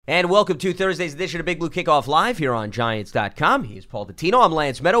And welcome to Thursday's edition of Big Blue Kickoff Live here on Giants.com. He is Paul Dottino. I'm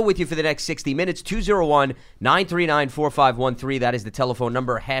Lance Meadow with you for the next 60 minutes. 201-939-4513. That is the telephone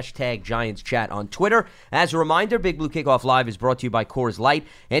number. Hashtag Giants Chat on Twitter. As a reminder, Big Blue Kickoff Live is brought to you by Coors Light.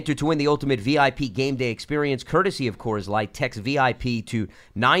 Enter to win the ultimate VIP game day experience courtesy of Coors Light. Text VIP to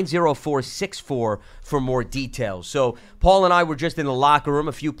 90464 for more details. So Paul and I were just in the locker room.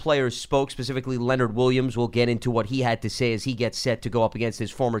 A few players spoke, specifically Leonard Williams. We'll get into what he had to say as he gets set to go up against his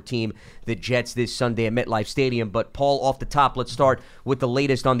former team, the Jets, this Sunday at MetLife Stadium. But Paul, off the top, let's start with the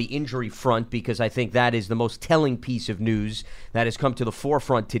latest on the injury front, because I think that is the most telling piece of news that has come to the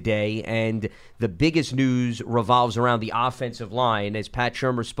forefront today. And the biggest news revolves around the offensive line, as Pat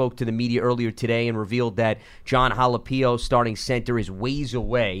Shurmur spoke to the media earlier today and revealed that John Halapio, starting center, is ways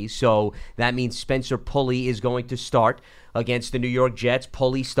away. So that means Spencer Pulley is going to start against the New York Jets.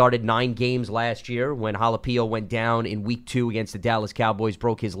 Pulley started 9 games last year when Halapio went down in Week 2 against the Dallas Cowboys,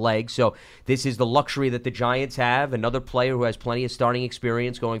 broke his leg. So this is the luxury that the Giants have. Another player who has plenty of starting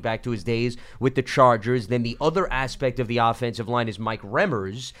experience going back to his days with the Chargers. Then the other aspect of the offensive line is Mike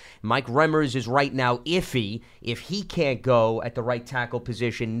Remmers. Mike Remmers is right now iffy. If he can't go at the right tackle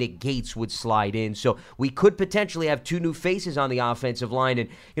position, Nick Gates would slide in. So we could potentially have 2 new faces on the offensive line. And,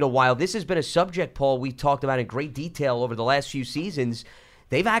 while this has been a subject, Paul, we talked about in great detail over the last few seasons,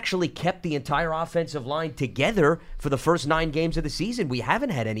 they've actually kept the entire offensive line together for the first 9 games of the season. We haven't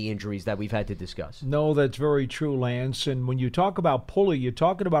had any injuries that we've had to discuss. No, that's very true, Lance. And when you talk about Pulley, you're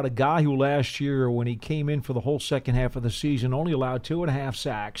talking about a guy who last year, when he came in for the whole second half of the season, only allowed 2.5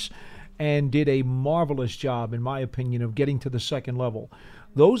 sacks and did a marvelous job, in my opinion, of getting to the second level.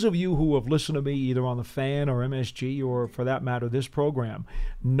 Those of you who have listened to me either on the Fan or MSG, or for that matter this program,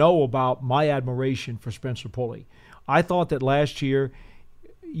 know about my admiration for Spencer Pulley. I thought that last year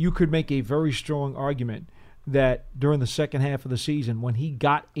you could make a very strong argument that during the second half of the season, when he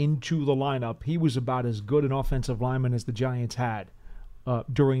got into the lineup, he was about as good an offensive lineman as the Giants had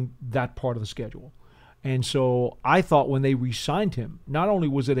during that part of the schedule. And so I thought when they re-signed him, not only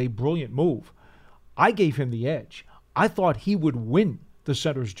was it a brilliant move, I gave him the edge. I thought he would win the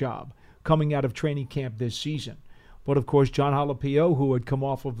center's job coming out of training camp this season. But, of course, John Halapio, who had come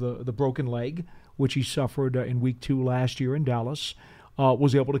off of the broken leg, which he suffered in Week 2 last year in Dallas,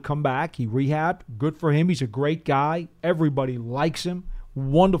 was able to come back. He rehabbed. Good for him. He's a great guy. Everybody likes him.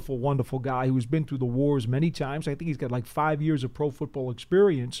 Wonderful, wonderful guy who's been through the wars many times. I think he's got like 5 years of pro football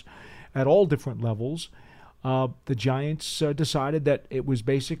experience at all different levels. The Giants decided that it was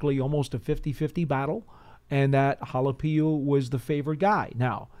basically almost a 50-50 battle, and that Halapio was the favored guy.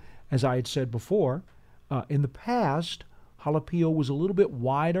 Now, as I had said before, in the past, Halapio was a little bit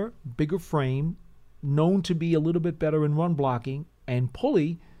wider, bigger frame, known to be a little bit better in run blocking, and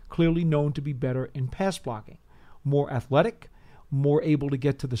Pulley clearly known to be better in pass blocking. More athletic, more able to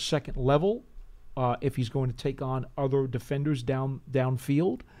get to the second level if he's going to take on other defenders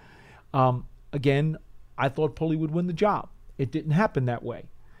downfield. Again, I thought Pulley would win the job. It didn't happen that way.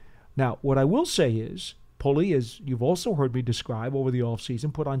 Now, what I will say is, Pulley, as you've also heard me describe over the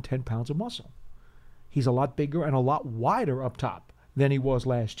offseason, put on 10 pounds of muscle. He's a lot bigger and a lot wider up top than he was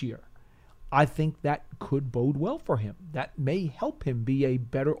last year. I think that could bode well for him. That may help him be a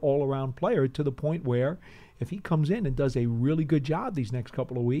better all-around player, to the point where if he comes in and does a really good job these next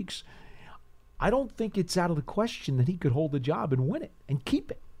couple of weeks, I don't think it's out of the question that he could hold the job and win it and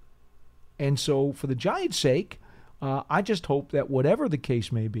keep it. And so for the Giants' sake, I just hope that whatever the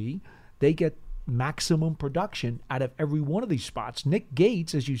case may be, they get maximum production out of every one of these spots. Nick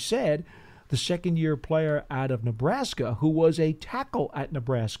Gates, as you said, the second-year player out of Nebraska, who was a tackle at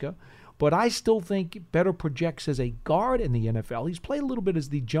Nebraska, but I still think better projects as a guard in the NFL. He's played a little bit as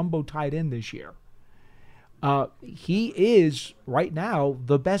the jumbo tight end this year. He is, right now,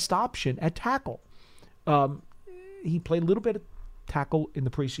 the best option at tackle. He played a little bit of tackle in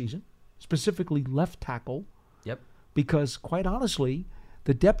the preseason, specifically left tackle. Yep. Because, quite honestly,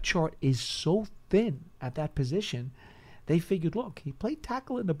 the depth chart is so thin at that position, they figured, look, he played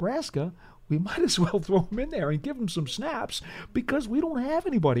tackle in Nebraska. We might as well throw him in there and give him some snaps because we don't have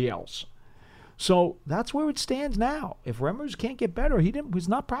anybody else. So that's where it stands now. If Remmers can't get better, he was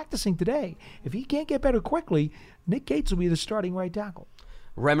not practicing today. If he can't get better quickly, Nick Gates will be the starting right tackle.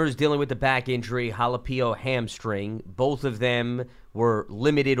 Remmers dealing with the back injury, Halapio hamstring. Both of them were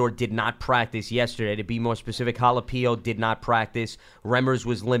limited or did not practice yesterday. To be more specific, Jalapio did not practice. Remmers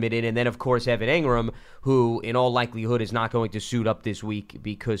was limited. And then, of course, Evan Ingram, who in all likelihood is not going to suit up this week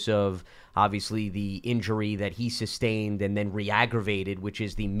because of, obviously, the injury that he sustained and then re-aggravated, which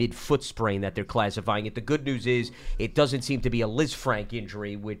is the mid-foot sprain that they're classifying it. The good news is it doesn't seem to be a Lisfranc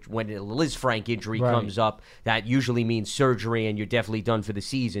injury, which when a Lisfranc injury comes up, that usually means surgery and you're definitely done for the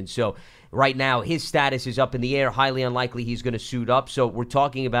season. So right now, his status is up in the air. Highly unlikely he's going to suit up. So we're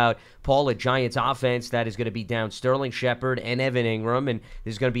talking about, Paul, a Giants offense that is going to be down Sterling Shepard and Evan Ingram, and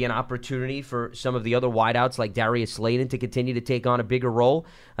there's going to be an opportunity for some of the other wideouts like Darius Slayton to continue to take on a bigger role,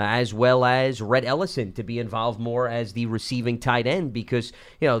 as well as Rhett Ellison to be involved more as the receiving tight end, because,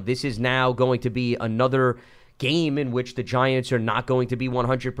 this is now going to be another game in which the Giants are not going to be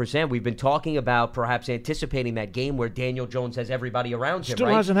 100%. We've been talking about perhaps anticipating that game where Daniel Jones has everybody around him, still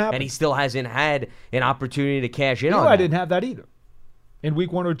hasn't happened. And he still hasn't had an opportunity to cash in on I that. didn't have that either in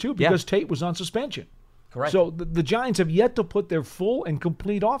week 1 or 2 because Tate was on suspension. Correct. So the Giants have yet to put their full and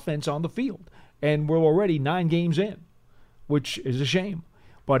complete offense on the field, and we're already 9 games in, which is a shame,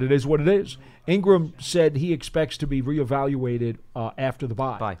 but it is what it is. Ingram said he expects to be reevaluated after the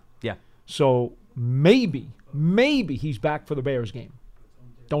bye. Bye. Yeah. So maybe he's back for the Bears game.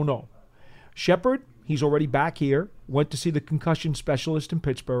 Don't know. Shepard, he's already back here. Went to see the concussion specialist in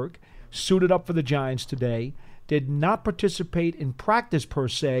Pittsburgh. Suited up for the Giants today. Did not participate in practice per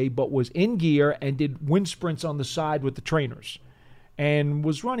se, but was in gear and did wind sprints on the side with the trainers. And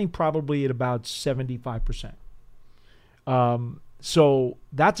was running probably at about 75%. So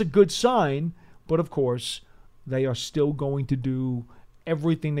that's a good sign. But, of course, they are still going to do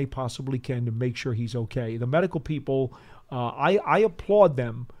everything they possibly can to make sure he's okay. The medical people, I applaud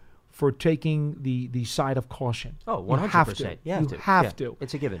them for taking the side of caution. Oh, 100%. You have to.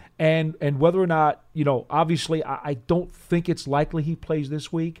 It's a given. And whether or not, obviously I don't think it's likely he plays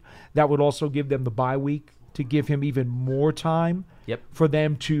this week. That would also give them the bye week to give him even more time for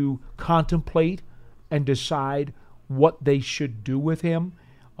them to contemplate and decide what they should do with him.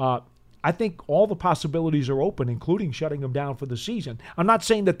 I think all the possibilities are open, including shutting him down for the season. I'm not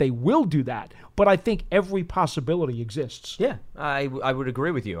saying that they will do that, but I think every possibility exists. Yeah, I would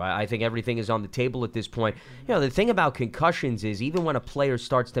agree with you. I think everything is on the table at this point. The thing about concussions is even when a player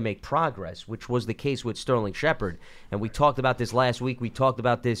starts to make progress, which was the case with Sterling Shepard, and we talked about this last week, we talked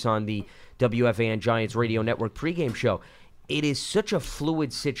about this on the WFAN Giants Radio Network pregame show, it is such a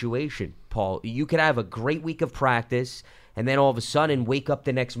fluid situation, Paul. You could have a great week of practice and then all of a sudden wake up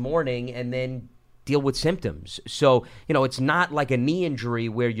the next morning and then deal with symptoms. So, it's not like a knee injury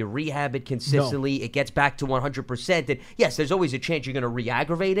where you rehab it consistently, it gets back to 100%. And yes, there's always a chance you're going to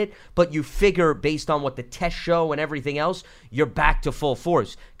re-aggravate it, but you figure based on what the tests show and everything else, you're back to full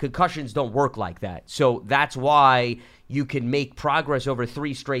force. Concussions don't work like that. So that's why you can make progress over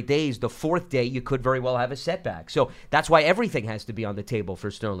 3 straight days. The 4th day, you could very well have a setback. So that's why everything has to be on the table for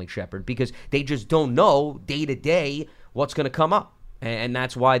Sterling Shepard, because they just don't know day to day what's going to come up. And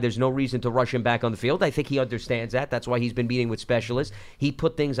that's why there's no reason to rush him back on the field. I think he understands that. That's why he's been meeting with specialists. He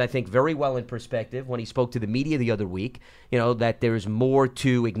put things, I think, very well in perspective when he spoke to the media the other week, that there's more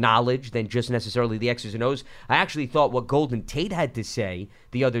to acknowledge than just necessarily the X's and O's. I actually thought what Golden Tate had to say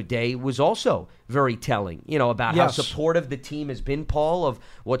the other day was also very telling, about how supportive the team has been, Paul, of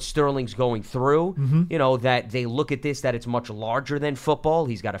what Sterling's going through, that they look at this, that it's much larger than football.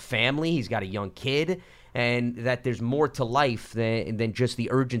 He's got a family. He's got a young kid. And that there's more to life than just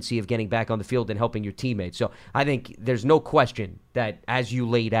the urgency of getting back on the field and helping your teammates. So I think there's no question that, as you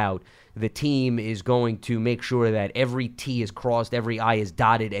laid out, the team is going to make sure that every T is crossed, every I is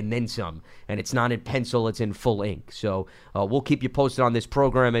dotted, and then some. And it's not in pencil, it's in full ink. So we'll keep you posted on this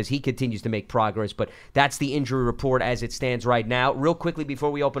program as he continues to make progress. But that's the injury report as it stands right now. Real quickly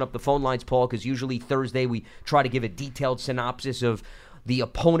before we open up the phone lines, Paul, because usually Thursday we try to give a detailed synopsis of the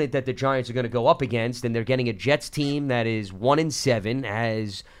opponent that the Giants are going to go up against, and they're getting a Jets team that is 1-7,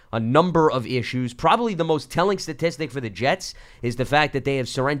 has a number of issues. Probably the most telling statistic for the Jets is the fact that they have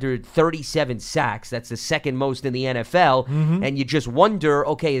surrendered 37 sacks. That's the second most in the NFL. And you just wonder,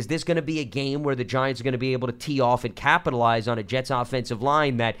 okay, is this going to be a game where the Giants are going to be able to tee off and capitalize on a Jets offensive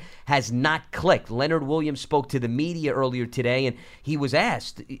line that has not clicked? Leonard Williams spoke to the media earlier today, and he was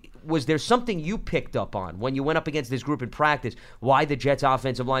asked, was there something you picked up on when you went up against this group in practice, why the Jets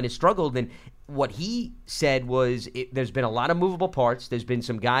offensive line has struggled? And what he said was there's been a lot of movable parts. There's been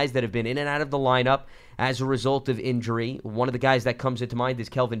some guys that have been in and out of the lineup as a result of injury. One of the guys that comes into mind is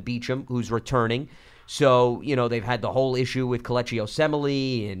Kelvin Beachum, who's returning. So, they've had the whole issue with Kelechi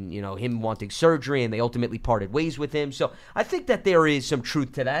Osemele and, him wanting surgery, and they ultimately parted ways with him. So I think that there is some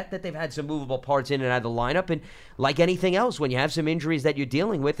truth to that they've had some movable parts in and out of the lineup. And like anything else, when you have some injuries that you're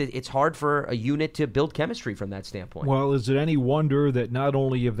dealing with, it's hard for a unit to build chemistry from that standpoint. Well, is it any wonder that not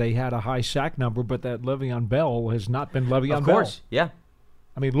only have they had a high sack number, but that Le'Veon Bell has not been Le'Veon Bell? Of course, yeah.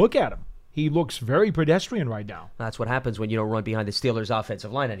 I mean, look at him. He looks very pedestrian right now. That's what happens when you don't run behind the Steelers'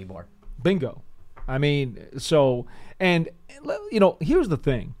 offensive line anymore. Bingo. I mean, and here's the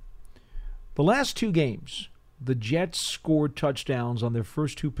thing. The last 2 games, the Jets scored touchdowns on their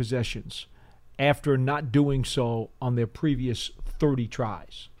first 2 possessions after not doing so on their previous 30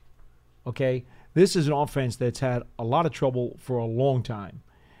 tries. Okay? This is an offense that's had a lot of trouble for a long time,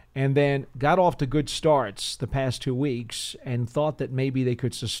 and then got off to good starts the past 2 weeks and thought that maybe they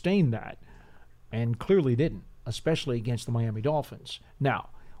could sustain that, and clearly didn't, especially against the Miami Dolphins. Now,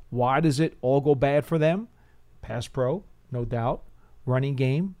 why does it all go bad for them? Pass pro, no doubt. Running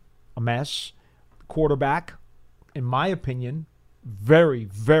game, a mess. Quarterback, in my opinion, very,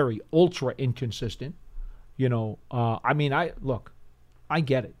 very ultra inconsistent. I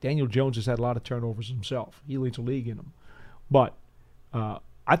get it. Daniel Jones has had a lot of turnovers himself. He leads the league in them. But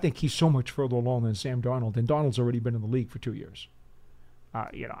I think he's so much further along than Sam Darnold, and Darnold's already been in the league for 2 years. I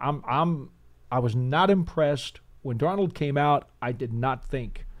was not impressed when Darnold came out. I did not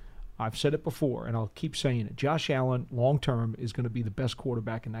think. I've said it before, and I'll keep saying it. Josh Allen, long-term, is going to be the best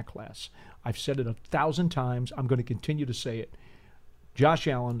quarterback in that class. I've said it 1,000 times. I'm going to continue to say it. Josh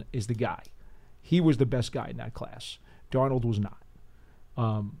Allen is the guy. He was the best guy in that class. Darnold was not.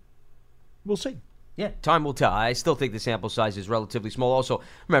 We'll see. Yeah, time will tell. I still think the sample size is relatively small. Also,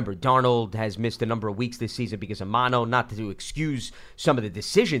 remember, Darnold has missed a number of weeks this season because of mono. Not to excuse some of the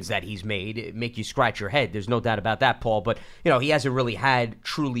decisions that he's made, it make you scratch your head. There's no doubt about that, Paul. But, he hasn't really had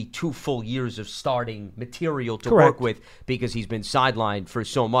truly 2 full years of starting material to work with because he's been sidelined for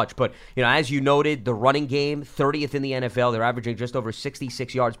so much. But, as you noted, the running game, 30th in the NFL. They're averaging just over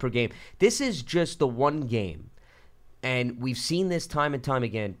 66 yards per game. This is just the one game. And we've seen this time and time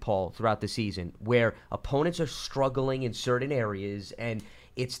again, Paul, throughout the season, where opponents are struggling in certain areas, and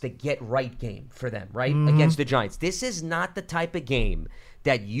it's the get-right game for them, right, against the Giants. This is not the type of game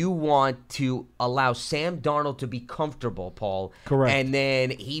that you want to allow Sam Darnold to be comfortable, Paul. Correct. And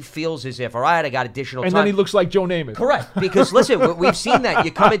then he feels as if, all right, I got additional time. And then he looks like Joe Namath. Correct. Because, listen, we've seen that. You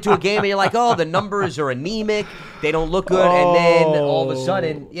come into a game and you're like, oh, the numbers are anemic. They don't look good. And then all of a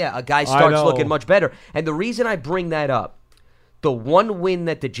sudden, a guy starts looking much better. And the reason I bring that up, the one win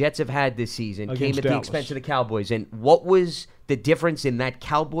that the Jets have had this season came at the expense of the Cowboys. And what was the difference in that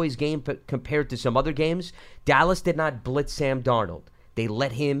Cowboys game compared to some other games? Dallas did not blitz Sam Darnold. They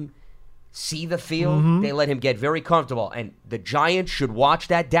let him see the field. They let him get very comfortable. And the Giants should watch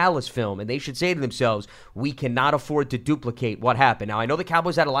that Dallas film, and they should say to themselves, we cannot afford to duplicate what happened. Now, I know the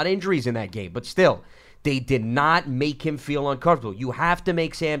Cowboys had a lot of injuries in that game, but still, they did not make him feel uncomfortable. You have to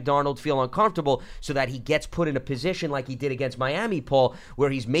make Sam Darnold feel uncomfortable so that he gets put in a position like he did against Miami, Paul, where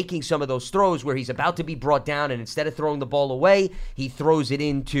he's making some of those throws where he's about to be brought down, and instead of throwing the ball away, he throws it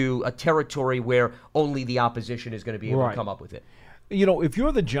into a territory where only the opposition is going to be able to come up with it. If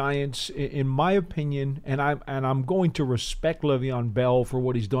you're the Giants, in my opinion, and I'm going to respect Le'Veon Bell for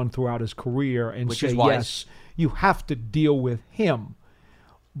what he's done throughout his career and Which say, is wise. yes, you have to deal with him.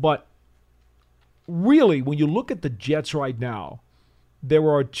 But really, when you look at the Jets right now, there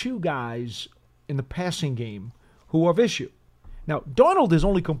are 2 guys in the passing game who are of issue. Now, Darnold has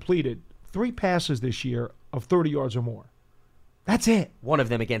only completed 3 passes this year of 30 yards or more. That's it. One of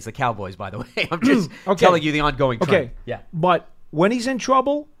them against the Cowboys, by the way. I'm just telling you the ongoing trend. Okay. Yeah. But when he's in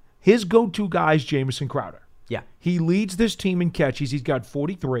trouble, his go-to guy is Jamison Crowder. Yeah. He leads this team in catches. He's got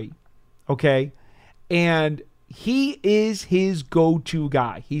 43, okay? And he is his go-to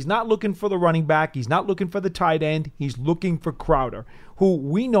guy. He's not looking for the running back. He's not looking for the tight end. He's looking for Crowder, who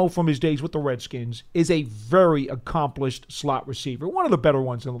we know from his days with the Redskins is a very accomplished slot receiver, one of the better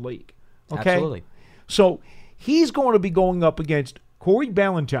ones in the league, okay? Absolutely. So he's going to be going up against Corey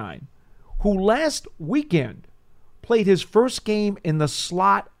Ballentine, who last weekend played his first game in the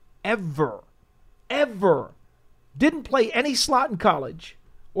slot ever. Didn't play any slot in college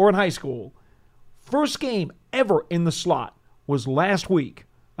or in high school. First game ever in the slot was last week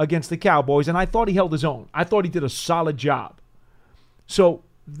against the Cowboys, and I thought he held his own. I thought he did a solid job. So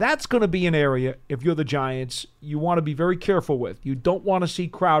that's going to be an area, if you're the Giants, you want to be very careful with. You don't want to see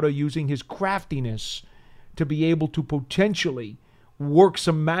Crowder using his craftiness to be able to potentially work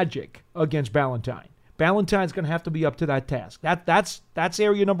some magic against Ballentine. Ballentine's going to have to be up to that task. That's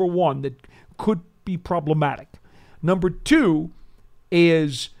area number 1 that could be problematic. Number 2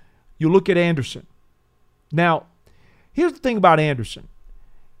 is you look at Anderson. Now, here's the thing about Anderson.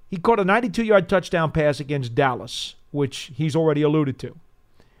 He caught a 92-yard touchdown pass against Dallas, which he's already alluded to.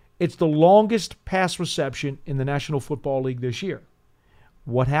 It's the longest pass reception in the National Football League this year.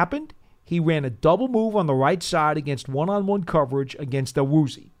 What happened? He ran a double move on the right side against one-on-one coverage against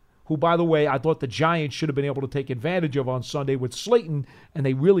Awuzie, who, by the way, I thought the Giants should have been able to take advantage of on Sunday with Slayton, and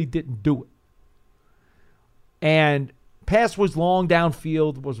they really didn't do it. And pass was long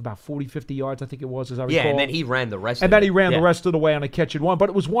downfield, was about 40, 50 yards, I think it was, as I recall. Yeah, and then he ran the rest of it. And then he ran the rest of the way on a catch and one, but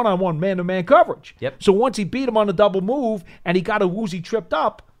it was one-on-one, man-to-man coverage. Yep. So once he beat him on the double move and he got Awuzie tripped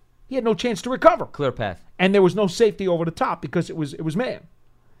up, he had no chance to recover. Clear path. And there was no safety over the top because it was man.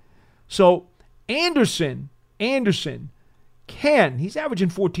 So Anderson he's averaging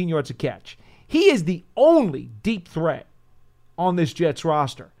 14 yards a catch. He is the only deep threat on this Jets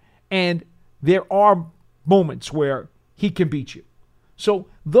roster. And there are moments where he can beat you. So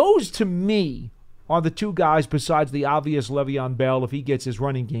those, to me, are the two guys besides the obvious Le'Veon Bell, if he gets his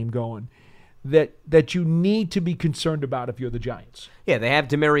running game going, that you need to be concerned about if you're the Giants. Yeah, they have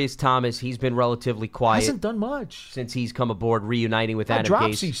Demaryius Thomas. He's been relatively quiet. Hasn't done much Since he's come aboard, reuniting with Adam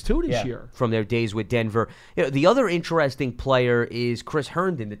Gase. Dropsies, too, this year. From their days with Denver. The other interesting player is Chris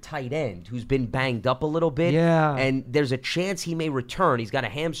Herndon, the tight end, who's been banged up a little bit. Yeah. And there's a chance he may return. He's got a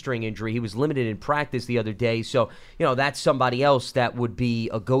hamstring injury. He was limited in practice the other day. So, that's somebody else that would be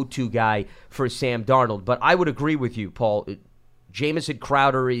a go-to guy for Sam Darnold. But I would agree with you, Paul. Jamison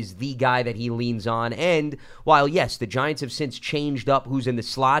Crowder is the guy that he leans on. And while, yes, the Giants have since changed up who's in the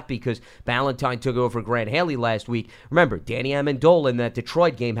slot because Ballantyne took over for Grant Haley last week, remember, Danny Amendola in that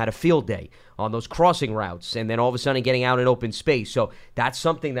Detroit game had a field day on those crossing routes and then all of a sudden getting out in open space. So that's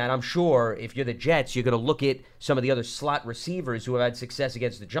something that I'm sure if you're the Jets, you're going to look at some of the other slot receivers who have had success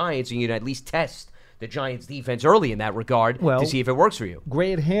against the Giants and you'd at least test the Giants' defense early in that regard to see if it works for you.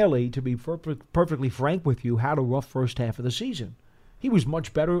 Grant Haley, to be perfectly frank with you, had a rough first half of the season. He was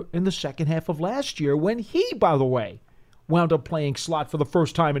much better in the second half of last year when he, by the way, wound up playing slot for the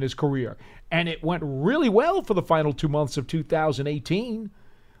first time in his career. And it went really well for the final 2 months of 2018.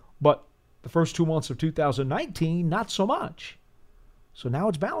 But the first 2 months of 2019, not so much. So now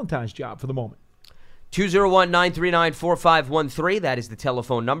it's Ballantyne's job for the moment. 201-939-4513. That is the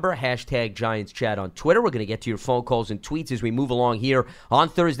telephone number. Hashtag Giants Chat on Twitter. We're going to get to your phone calls and tweets as we move along here on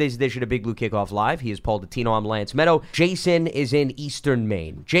Thursday's edition of Big Blue Kickoff Live. He is Paul Dottino. I'm Lance Meadow. Jason is in Eastern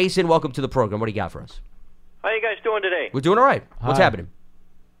Maine. Jason, welcome to the program. What do you got for us? How you guys doing today? We're doing all right. What's happening?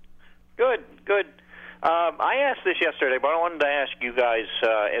 Good. I asked this yesterday, but I wanted to ask you guys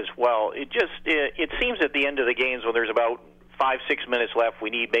as well. It seems at the end of the games when there's about 5-6 minutes left,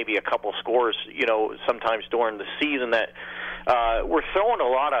 we need maybe a couple scores, sometimes during the season that we're throwing a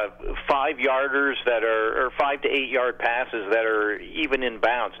lot of 5-yarders that are, or 5 to 8 yard passes that are even in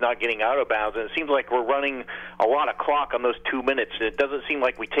bounds, not getting out of bounds. And it seems like we're running a lot of clock on those 2 minutes. It doesn't seem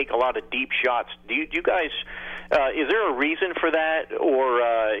like we take a lot of deep shots. Do you guys, is there a reason for that? Or,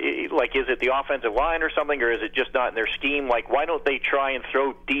 is it the offensive line or something, or is it just not in their scheme? Why don't they try and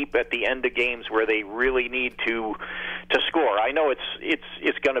throw deep at the end of games where they really need to score? I know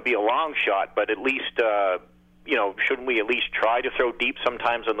it's going to be a long shot, but at least, shouldn't we at least try to throw deep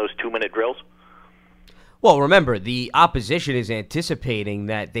sometimes on those 2-minute drills? Well, remember, the opposition is anticipating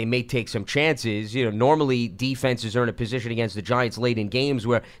that they may take some chances. Normally defenses are in a position against the Giants late in games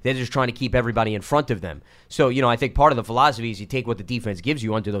where they're just trying to keep everybody in front of them. So, I think part of the philosophy is you take what the defense gives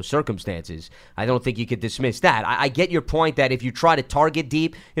you under those circumstances. I don't think you could dismiss that. I get your point that if you try to target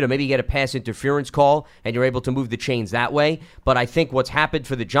deep, maybe you get a pass interference call and you're able to move the chains that way. But I think what's happened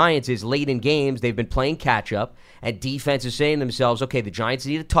for the Giants is late in games, they've been playing catch-up, and defense is saying to themselves, okay, the Giants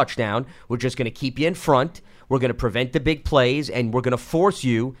need a touchdown. We're just going to keep you in front. We're going to prevent the big plays, and we're going to force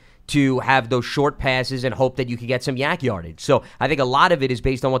you to have those short passes and hope that you can get some yak yardage. So I think a lot of it is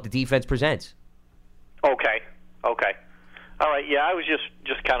based on what the defense presents. Okay. All right, yeah, I was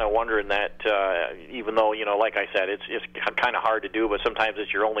just kind of wondering that, even though, like I said, it's kind of hard to do, but sometimes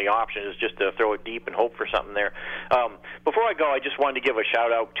it's your only option is just to throw it deep and hope for something there. Before I go, I just wanted to give a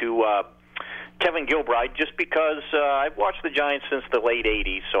shout-out to Kevin Gilbride, just because I've watched the Giants since the late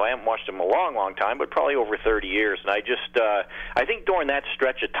 80s, so I haven't watched them a long, long time, but probably over 30 years. And I think during that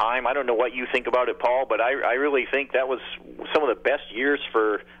stretch of time, I don't know what you think about it, Paul, but I really think that was some of the best years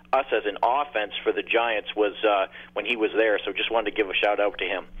for us as an offense for the Giants was when he was there. So just wanted to give a shout-out to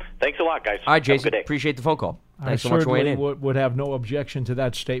him. Thanks a lot, guys. All right, Jason, appreciate the phone call. Thanks so much for weighing in. I certainly would have no objection to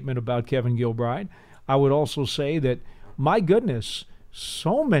that statement about Kevin Gilbride. I would also say that, my goodness,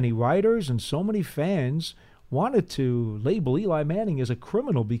 so many writers and so many fans wanted to label Eli Manning as a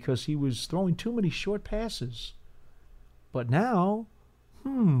criminal because he was throwing too many short passes. But now,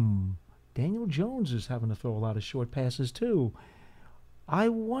 Daniel Jones is having to throw a lot of short passes too. I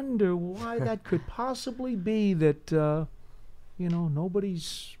wonder why that could possibly be that,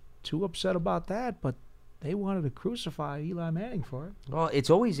 nobody's too upset about that, but they wanted to crucify Eli Manning for it. Well, it's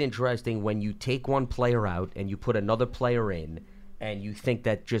always interesting when you take one player out and you put another player in, and you think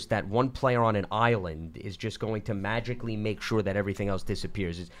that just that one player on an island is just going to magically make sure that everything else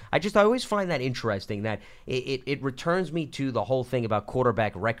disappears. I always find that interesting, that it returns me to the whole thing about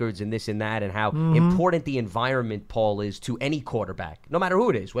quarterback records and this and that, and how important the environment, Paul, is to any quarterback, no matter who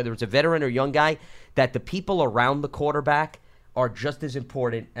it is, whether it's a veteran or young guy, that the people around the quarterback are just as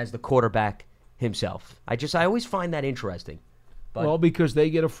important as the quarterback himself. I always find that interesting. But, well, because they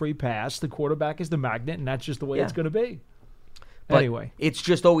get a free pass, the quarterback is the magnet, and that's just the way it's going to be. But anyway, it's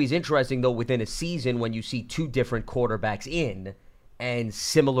just always interesting, though, within a season when you see two different quarterbacks in and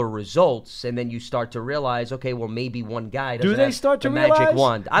similar results, and then you start to realize, okay, well, maybe one guy doesn't have the magic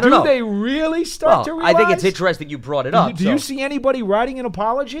wand. I don't know. Do they really start to realize? I think it's interesting you brought it up. Do you see anybody writing an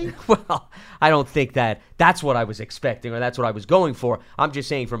apology? Well, I don't think that's what I was expecting or that's what I was going for. I'm just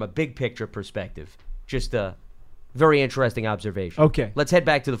saying from a big picture perspective. Just a very interesting observation. Okay. Let's head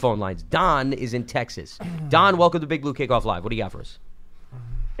back to the phone lines. Don is in Texas. Don, welcome to Big Blue Kickoff Live. What do you got for us?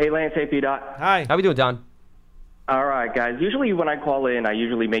 Hey, Lance. Hey, P-Dot. Hi. How we doing, Don? All right, guys. Usually when I call in, I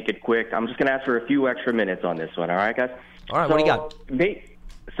usually make it quick. I'm just going to ask for a few extra minutes on this one. All right, guys? All right, what do you got?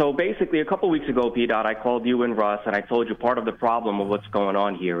 So basically, a couple weeks ago, P-Dot, I called you and Russ, and I told you part of the problem of what's going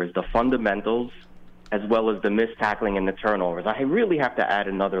on here is the fundamentals as well as the missed tackling and the turnovers. I really have to add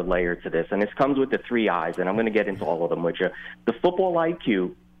another layer to this, and this comes with the 3 I's, and I'm going to get into all of them with you. The football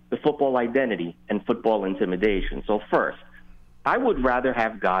IQ, the football identity, and football intimidation. So first, I would rather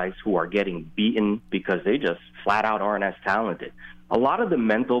have guys who are getting beaten because they just flat out aren't as talented. A lot of the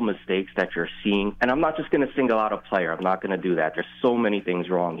mental mistakes that you're seeing, and I'm not just going to single out a player. I'm not going to do that. There's so many things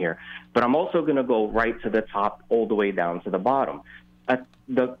wrong here. But I'm also going to go right to the top all the way down to the bottom.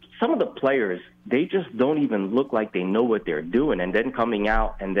 Some of the players, they just don't even look like they know what they're doing, and then coming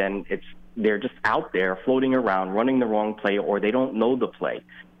out, and then they're just out there floating around, running the wrong play, or they don't know the play.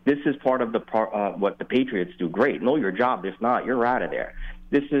 This is part of what the Patriots do great. Know your job. If not, you're out of there.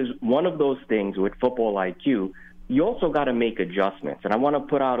 This is one of those things with football IQ. You also got to make adjustments, and I want to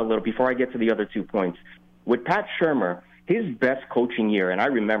put out a little, before I get to the other 2 points, with Pat Shurmur, his best coaching year, and I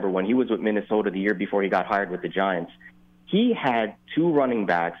remember when he was with Minnesota the year before he got hired with the Giants, he had 2 running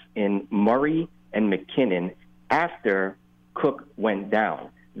backs in Murray and McKinnon after Cook went down.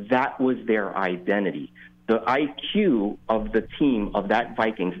 That was their identity. The IQ of the team of that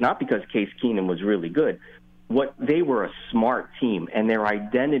Vikings, not because Case Keenum was really good, they were a smart team, and their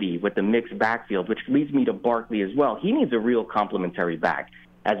identity with the mixed backfield, which leads me to Barkley as well. He needs a real complementary back.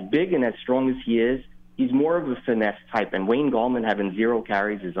 As big and as strong as he is, he's more of a finesse type, and Wayne Gallman having 0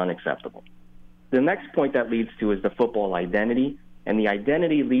 carries is unacceptable. The next point that leads to is the football identity, and the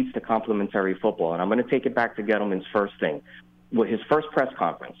identity leads to complementary football. And I'm going to take it back to Gettleman's first thing. With his first press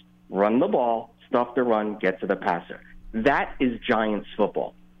conference, run the ball, stuff the run, get to the passer. That is Giants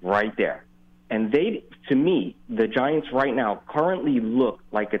football right there. And to me, the Giants right now currently look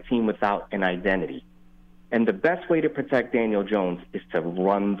like a team without an identity. And the best way to protect Daniel Jones is to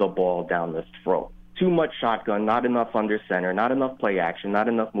run the ball down the throat. Too much shotgun, not enough under center, not enough play action, not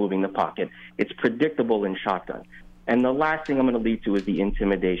enough moving the pocket. It's predictable in shotgun. And the last thing I'm going to lead to is the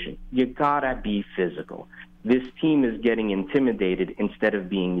intimidation. You got to be physical. This team is getting intimidated instead of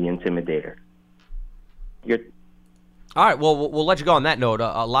being the intimidator. All right, well, we'll let you go on that note.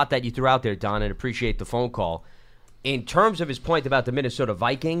 A lot that you threw out there, Don, and appreciate the phone call. In terms of his point about the Minnesota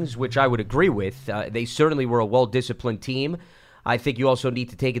Vikings, which I would agree with, they certainly were a well-disciplined team. I think you also need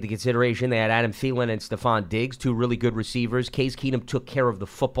to take into consideration they had Adam Thielen and Stephon Diggs, 2 really good receivers. Case Keenum took care of the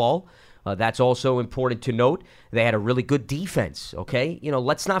football. That's also important to note. They had a really good defense, okay?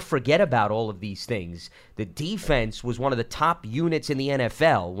 Let's not forget about all of these things. The defense was one of the top units in the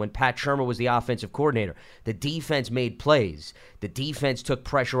NFL when Pat Shurmur was the offensive coordinator. The defense made plays. The defense took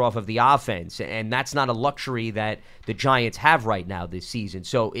pressure off of the offense, and that's not a luxury that the Giants have right now this season.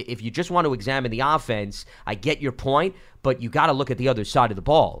 So if you just want to examine the offense, I get your point, but you got to look at the other side of the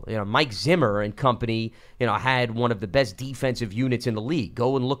ball. Mike Zimmer and company, had one of the best defensive units in the league.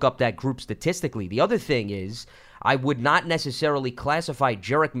 Go and look up that group statistically. The other thing is, I would not necessarily classify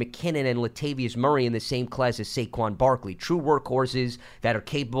Jerick McKinnon and Latavius Murray in the same class as Saquon Barkley. True workhorses that are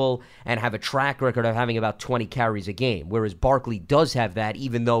capable and have a track record of having about 20 carries a game, whereas Barkley does have that,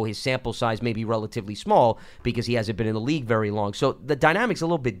 even though his sample size may be relatively small because he hasn't been in the league very long. So the dynamic's a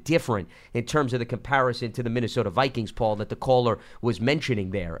little bit different in terms of the comparison to the Minnesota Vikings, Paul, that the caller was mentioning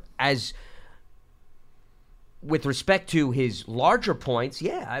there. with respect to his larger points,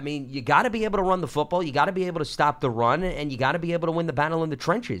 yeah, I mean, you got to be able to run the football. You got to be able to stop the run, and you got to be able to win the battle in the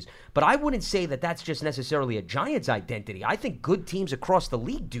trenches. But I wouldn't say that that's just necessarily a Giants identity. I think good teams across the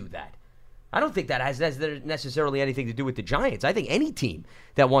league do that. I don't think that has necessarily anything to do with the Giants. I think any team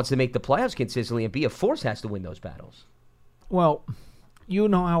that wants to make the playoffs consistently and be a force has to win those battles. Well, you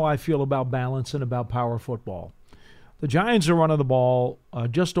know how I feel about balance and about power football. The Giants are running the ball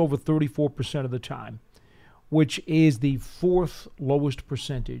just over 34% of the time, which is the fourth lowest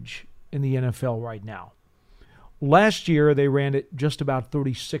percentage in the NFL right now. Last year, they ran it just about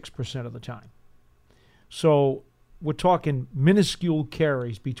 36% of the time. So we're talking minuscule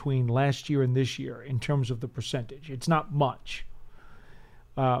carries between last year and this year in terms of the percentage. It's not much.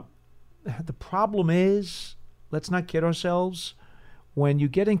 The problem is, let's not kid ourselves, when you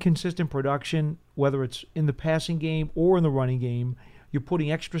get inconsistent production, whether it's in the passing game or in the running game, you're putting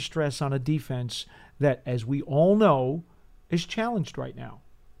extra stress on a defense that, as we all know, is challenged right now.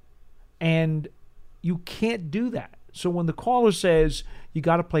 And you can't do that. So when the caller says you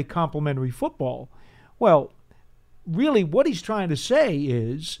got to play complementary football, well, really what he's trying to say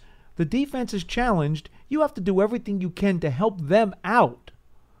is the defense is challenged. You have to do everything you can to help them out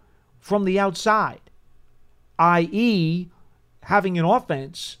from the outside, i.e., having an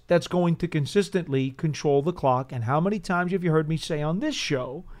offense that's going to consistently control the clock. And how many times have you heard me say on this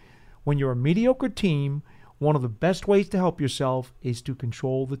show, when you're a mediocre team, one of the best ways to help yourself is to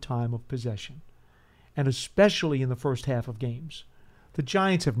control the time of possession, and especially in the first half of games. The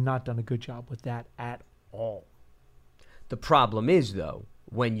Giants have not done a good job with that at all. The problem is, though,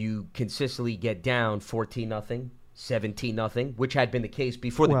 when you consistently get down 14-0, 17-0, which had been the case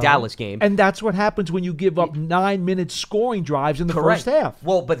before the Dallas game. And that's what happens when you give up 9-minute scoring drives in the first half.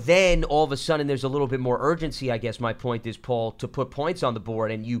 Well, but then all of a sudden there's a little bit more urgency, I guess my point is, Paul, to put points on the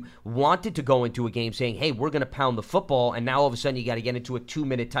board. And you wanted to go into a game saying, hey, we're going to pound the football. And now all of a sudden you got to get into a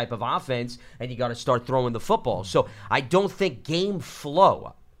 2-minute type of offense and you got to start throwing the football. So I don't think game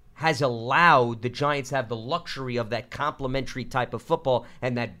flow has allowed the Giants to have the luxury of that complementary type of football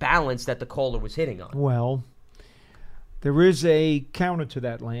and that balance that the caller was hitting on. Well, there is a counter to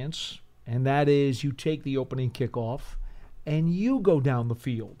that, Lance, and that is you take the opening kickoff and you go down the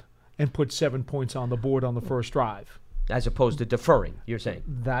field and put 7 points on the board on the first drive. As opposed to deferring, you're saying.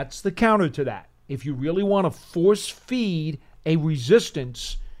 That's the counter to that. If you really want to force feed a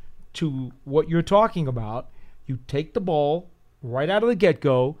resistance to what you're talking about, you take the ball right out of the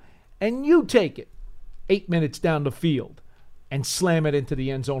get-go and you take it 8 minutes down the field and slam it into the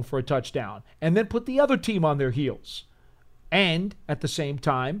end zone for a touchdown, and then put the other team on their heels. And at the same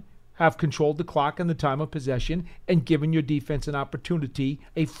time, have controlled the clock and the time of possession and given your defense an opportunity,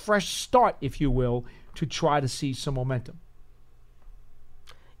 a fresh start, if you will, to try to see some momentum.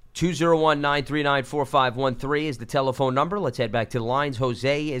 201-939-4513 is the telephone number. Let's head back to the lines.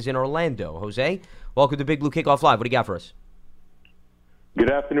 Jose is in Orlando. Jose, welcome to Big Blue Kickoff Live. What do you got for us?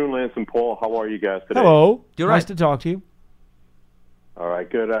 Good afternoon, Lance and Paul. How are you guys today? Hello. Doing nice right. to talk to you. All right,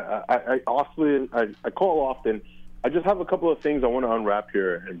 good. I call often. I just have a couple of things I want to unwrap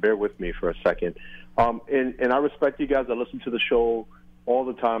here, and bear with me for a second. And I respect you guys. I listen to the show all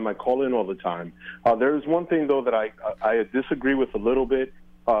the time. I call in all the time. There is one thing, though, that I disagree with a little bit.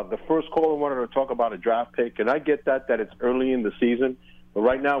 The first caller wanted to talk about a draft pick, and I get that it's early in the season. But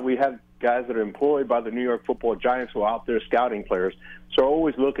right now we have guys that are employed by the New York Football Giants who are out there scouting players. So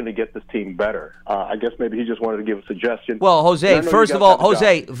always looking to get this team better. I guess maybe he just wanted to give a suggestion. Well, Jose, first of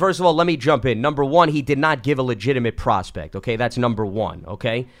all, let me jump in. Number one, he did not give a legitimate prospect, okay? That's number one,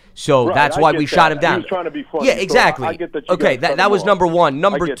 okay? So right, that's why we shot him down. He was trying to be funny. Yeah, exactly. So I get that okay, that was number one.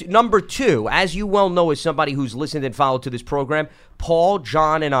 Number two, as you well know as somebody who's listened and followed to this program, Paul,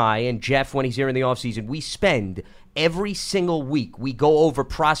 John, and I, and Jeff, when he's here in the offseason, we spend every single week, we go over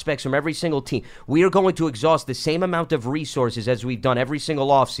prospects from every single team. We are going to exhaust the same amount of resources as we've done every single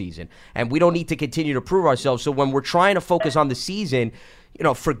offseason, and we don't need to continue to prove ourselves. So when we're trying to focus on the season,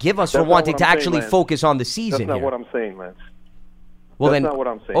 forgive us for wanting to actually focus on the season. That's not what I'm saying, Lance. Well, that's not what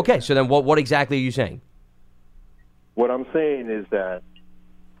I'm saying. Okay, so then what exactly are you saying? What I'm saying is that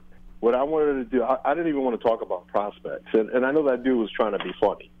what I wanted to do, I didn't even want to talk about prospects, and I know that dude was trying to be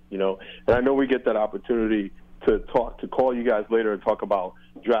funny, and I know we get that opportunity to call you guys later and talk about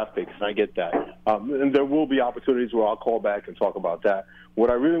draft picks, and I get that. And there will be opportunities where I'll call back and talk about that. What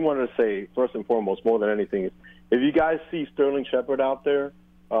I really wanted to say, first and foremost, more than anything, is if you guys see Sterling Shepard out there,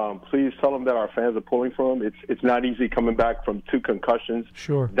 please tell him that our fans are pulling for him. It's not easy coming back from 2 concussions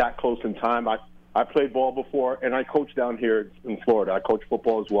that close in time. I played ball before, and I coach down here in Florida. I coach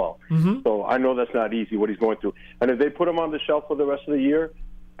football as well. Mm-hmm. So I know that's not easy, what he's going through. And if they put him on the shelf for the rest of the year,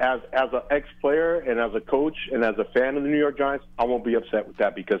 as an ex-player and as a coach and as a fan of the New York Giants, I won't be upset with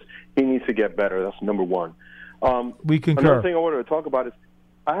that because he needs to get better. That's number one. We concur. Another thing I wanted to talk about is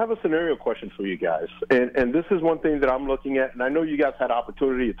I have a scenario question for you guys, and this is one thing that I'm looking at, and I know you guys had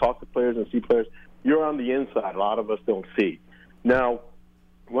opportunity to talk to players and see players. You're on the inside. A lot of us don't see. Now,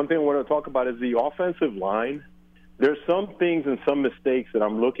 one thing I want to talk about is the offensive line. There's some things and some mistakes that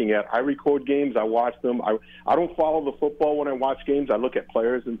I'm looking at. I record games. I watch them. I don't follow the football when I watch games. I look at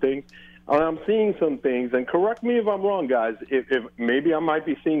players and things. And I'm seeing some things, and correct me if I'm wrong, guys, if maybe I might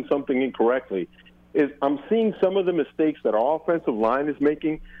be seeing something incorrectly, is I'm seeing some of the mistakes that our offensive line is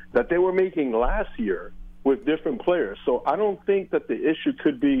making that they were making last year with different players. So I don't think that the issue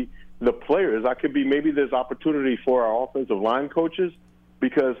could be the players. I could be maybe there's opportunity for our offensive line coaches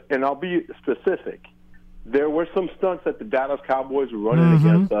because, and I'll be specific, there were some stunts that the Dallas Cowboys were running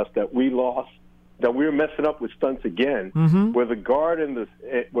against us that we lost, that we were messing up with stunts again, where the guard and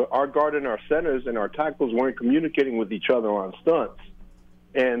where our guard and our centers and our tackles weren't communicating with each other on stunts.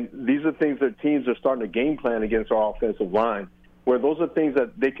 And these are things that teams are starting to game plan against our offensive line, where those are things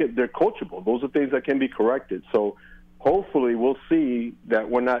that they're coachable. Those are things that can be corrected. So hopefully we'll see that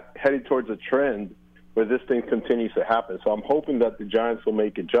we're not headed towards a trend where this thing continues to happen. So I'm hoping that the Giants will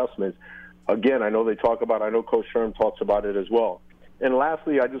make adjustments. Again, I know I know Coach Sherm talks about it as well. And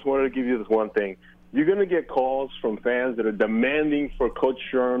lastly, I just wanted to give you this one thing. You're going to get calls from fans that are demanding for Coach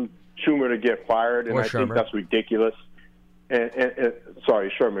Schumer to get fired, and I think that's ridiculous.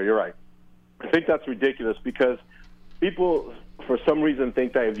 Sorry, Shermer, you're right. I think that's ridiculous because people, for some reason,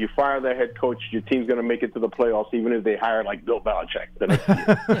 think that if you fire that head coach, your team's going to make it to the playoffs, even if they hire like Bill Belichick the next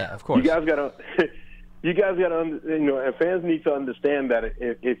year. Yeah, of course. You guys got to, and fans need to understand that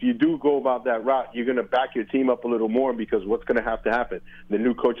if you do go about that route, you're going to back your team up a little more because what's going to happen? The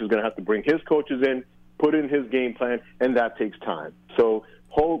new coach is going to have to bring his coaches in, put in his game plan, and that takes time. So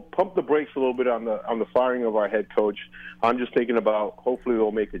pump the brakes a little bit on the firing of our head coach. I'm just thinking about hopefully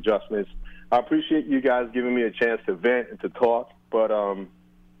they'll make adjustments. I appreciate you guys giving me a chance to vent and to talk, but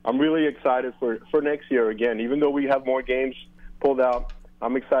I'm really excited for next year again. Even though we have more games pulled out,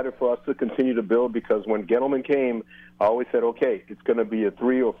 I'm excited for us to continue to build because when Gettleman came, I always said, okay, it's going to be a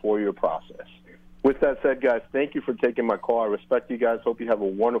 3 or 4 year process. With that said, guys, thank you for taking my call. I respect you guys. Hope you have a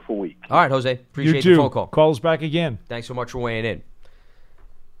wonderful week. All right, Jose. Appreciate the phone call. Call us back again. Thanks so much for weighing in.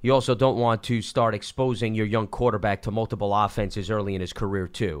 You also don't want to start exposing your young quarterback to multiple offenses early in his career,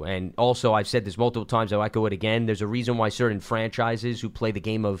 too. And also, I've said this multiple times, I'll echo it again. There's a reason why certain franchises who play the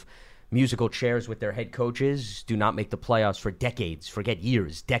game of musical chairs with their head coaches do not make the playoffs for decades. Forget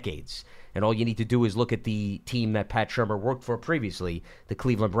years, decades. And all you need to do is look at the team that Pat Shermer worked for previously, the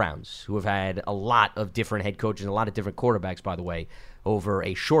Cleveland Browns, who have had a lot of different head coaches and a lot of different quarterbacks, by the way, over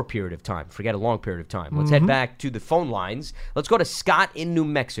a short period of time. Forget a long period of time. Let's head back to the phone lines. Let's go to Scott in New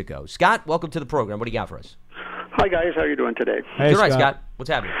Mexico. Scott, welcome to the program. What do you got for us? Hi, guys. How are you doing today? Hey, Good, Scott. What's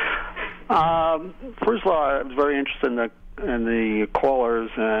happening? First of all, I was very interested in the callers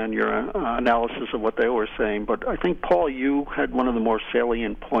and your analysis of what they were saying. But I think, Paul, you had one of the more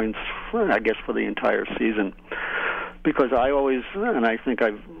salient points, I guess, for the entire season. Because I always, and I think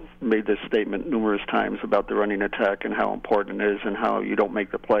I've made this statement numerous times about the running attack and how important it is and how you don't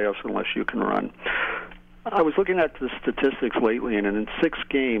make the playoffs unless you can run. I was looking at the statistics lately, and in 6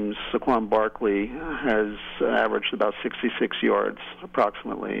 games, Saquon Barkley has averaged about 66 yards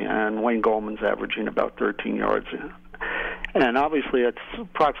approximately, and Wayne Gallman's averaging about 13 yards. And obviously, it's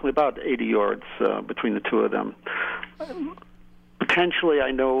approximately about 80 yards between the two of them. Potentially, I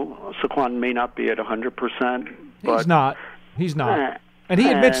know Saquon may not be at 100%. But He's not. And he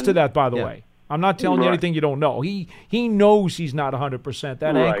admits to that, by the way. I'm not telling you anything you don't know. He knows he's not 100%.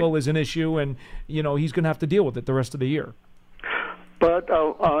 That ankle is an issue, and he's going to have to deal with it the rest of the year. But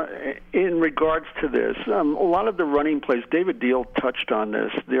in regards to this, a lot of the running plays, David Deal touched on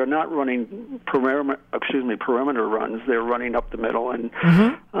this. They're not running perimeter runs. They're running up the middle. And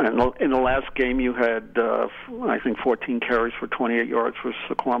in the last game, you had, I think, 14 carries for 28 yards for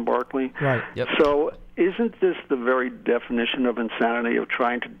Saquon Barkley. Right. Yep. So isn't this the very definition of insanity, of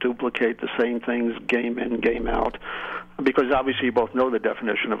trying to duplicate the same things game in, game out? Because obviously you both know the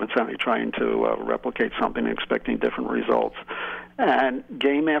definition of insanity, trying to replicate something and expecting different results. And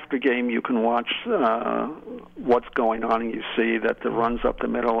game after game you can watch what's going on, and you see that the runs up the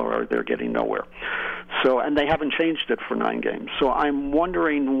middle or they're getting nowhere. So, and they haven't changed it for 9 games. So I'm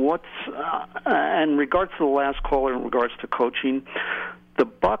wondering what's, in regards to the last caller, in regards to coaching, the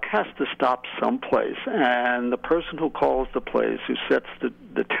buck has to stop someplace, and the person who calls the plays, who sets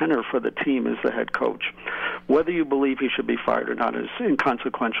the tenor for the team, is the head coach. Whether you believe he should be fired or not is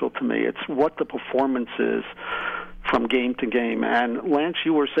inconsequential to me. It's what the performance is from game to game. And Lance,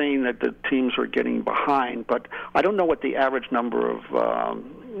 you were saying that the teams are getting behind, but I don't know what the average number of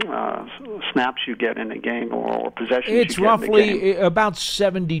snaps you get in a game or possessions it's you get in a game. roughly about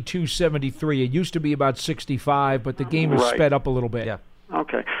 72, 73. It used to be about 65, but the game has sped up a little bit. Yeah.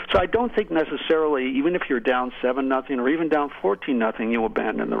 Okay, so I don't think necessarily, even if you're down 7-0 or even down 14-0, you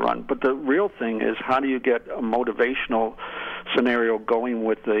abandon the run. But the real thing is, how do you get a motivational scenario going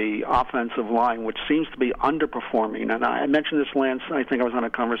with the offensive line, which seems to be underperforming? And I mentioned this, Lance. I think I was on a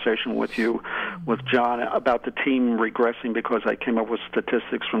conversation with you, with John, about the team regressing because I came up with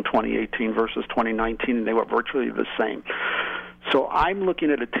statistics from 2018 versus 2019, and they were virtually the same. So I'm looking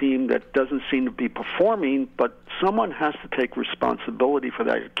at a team that doesn't seem to be performing, but someone has to take responsibility for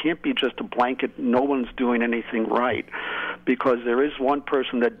that. It can't be just a blanket, no one's doing anything right, because there is one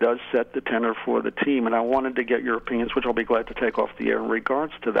person that does set the tenor for the team, and I wanted to get your opinions, which I'll be glad to take off the air in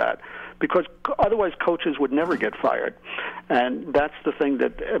regards to that, because otherwise coaches would never get fired. And that's the thing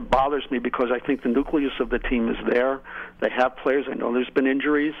that bothers me, because I think the nucleus of the team is there. They have players. I know there's been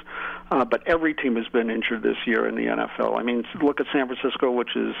injuries, but every team has been injured this year in the NFL. I mean, look at San Francisco, which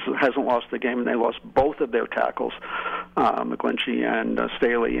hasn't lost the game, and they lost both of their tackles, McGlinchey and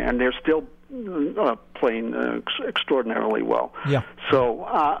Staley, and they're still playing extraordinarily well. Yeah. So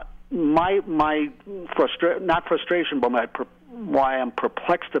my not frustration, but why I'm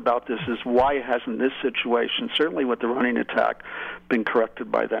perplexed about this is why hasn't this situation, certainly with the running attack, been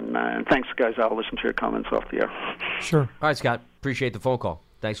corrected by then? And thanks, guys. I'll listen to your comments off the air. Sure. All right, Scott. Appreciate the phone call.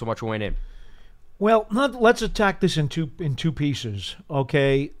 Thanks so much for weighing in. Well, let's attack this in two pieces,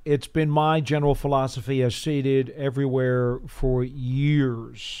 okay? It's been my general philosophy, as stated everywhere for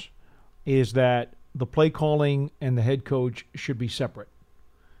years, is that the play calling and the head coach should be separate.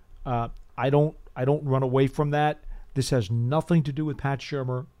 I don't run away from that. This has nothing to do with Pat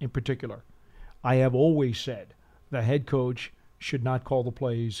Shurmur in particular. I have always said the head coach should not call the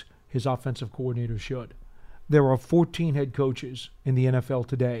plays. His offensive coordinator should. There are 14 head coaches in the NFL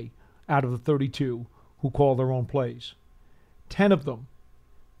today out of the 32 who call their own plays. 10 of them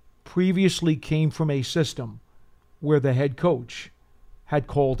previously came from a system where the head coach had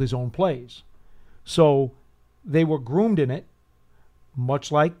called his own plays. So they were groomed in it,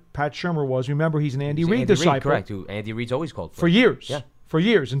 much like Pat Shurmur was. Remember, he's an Andy Reid disciple. Correct, who Andy Reid's always called for years. Yeah. For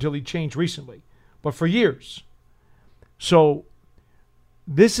years, until he changed recently. But for years. So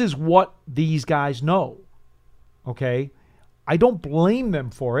this is what these guys know. Okay? I don't blame them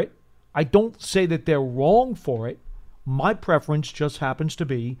for it. I don't say that they're wrong for it. My preference just happens to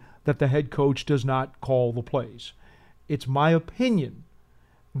be that the head coach does not call the plays. It's my opinion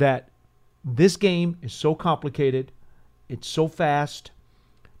that this game is so complicated, it's so fast,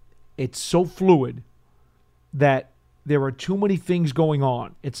 it's so fluid, that there are too many things going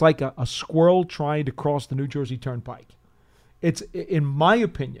on. It's like a squirrel trying to cross the New Jersey Turnpike. It's, in my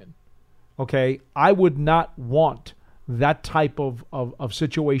opinion, okay, I would not want that type of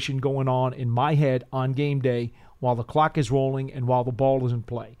situation going on in my head on game day while the clock is rolling and while the ball is in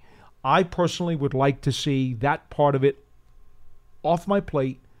play. I personally would like to see that part of it off my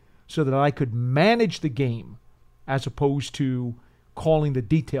plate so that I could manage the game as opposed to calling the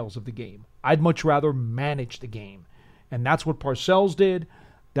details of the game. I'd much rather manage the game. And that's what Parcells did.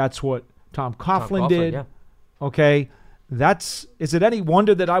 That's what Tom Coughlin did. Yeah. Okay? Is it any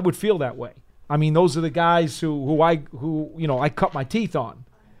wonder that I would feel that way? I mean, those are the guys who I cut my teeth on.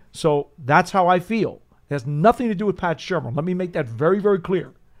 So that's how I feel. It has nothing to do with Pat Shurmur. Let me make that very, very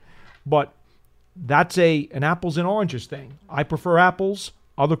clear. But that's an apples and oranges thing. I prefer apples.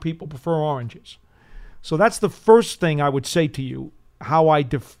 Other people prefer oranges. So that's the first thing I would say to you, how I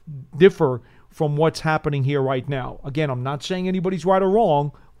differ from what's happening here right now. Again, I'm not saying anybody's right or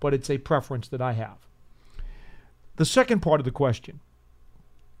wrong, but it's a preference that I have. The second part of the question.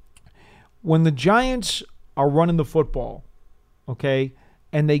 When the Giants are running the football, okay,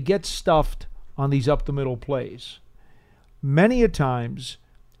 and they get stuffed on these up-the-middle plays, many a times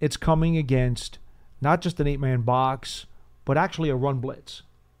it's coming against not just an 8-man box, but actually a run blitz.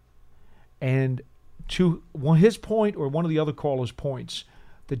 And to his point, or one of the other callers' points,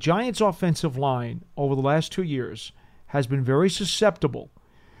 the Giants' offensive line over the last 2 years has been very susceptible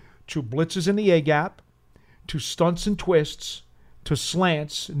to blitzes in the A-gap, to stunts and twists, to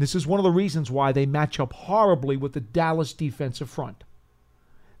slants, and this is one of the reasons why they match up horribly with the Dallas defensive front.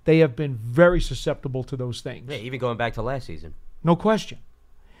 They have been very susceptible to those things. Yeah, even going back to last season. No question.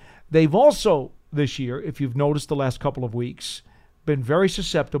 They've also, this year, if you've noticed the last couple of weeks, been very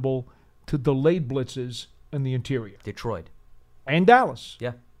susceptible to delayed blitzes in the interior. Detroit. And Dallas.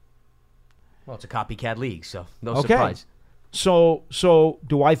 Yeah. Well, it's a copycat league, so no Okay. surprise. So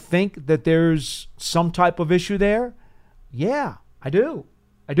do I think that there's some type of issue there? Yeah, I do.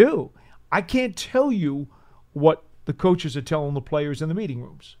 I can't tell you what the coaches are telling the players in the meeting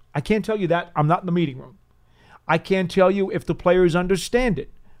rooms. I can't tell you that. I'm not in the meeting room. I can't tell you if the players understand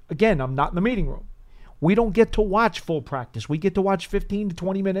it. Again, I'm not in the meeting room. We don't get to watch full practice. We get to watch 15 to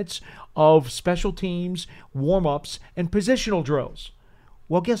 20 minutes of special teams, warm-ups, and positional drills.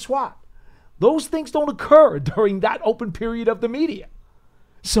 Well, guess what? Those things don't occur during that open period of the media.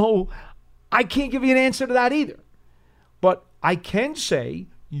 So I can't give you an answer to that either. But I can say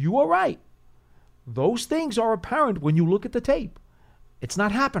you are right. Those things are apparent when you look at the tape. It's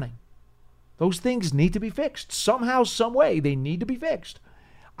not happening. Those things need to be fixed. Somehow, some way, they need to be fixed.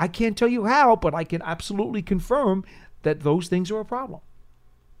 I can't tell you how, but I can absolutely confirm that those things are a problem.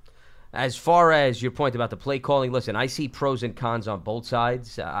 As far as your point about the play calling, listen, I see pros and cons on both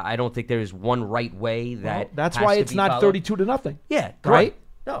sides. I don't think there's one right way that that's has why to it's be not followed. 32-0. Yeah, right?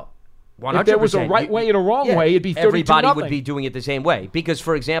 No. 100%. If there was a right way and a wrong way, it'd be 32-0. Everybody would be doing it the same way. Because,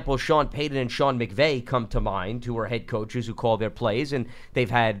 for example, Sean Payton and Sean McVay come to mind, who are head coaches who call their plays, and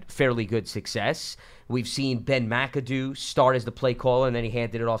they've had fairly good success. We've seen Ben McAdoo start as the play caller, and then he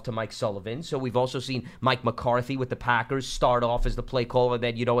handed it off to Mike Sullivan. So we've also seen Mike McCarthy with the Packers start off as the play caller, and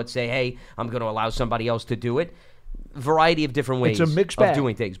then, say, hey, I'm going to allow somebody else to do it. Variety of different ways it's a mixed of bag.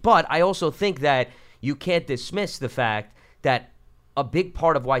 doing things. But I also think that you can't dismiss the fact that a big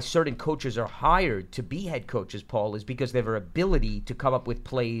part of why certain coaches are hired to be head coaches, Paul, is because they have their ability to come up with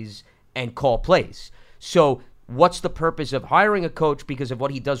plays and call plays. So what's the purpose of hiring a coach because of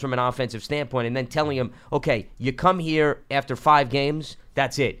what he does from an offensive standpoint and then telling him, okay, you come here after 5 games,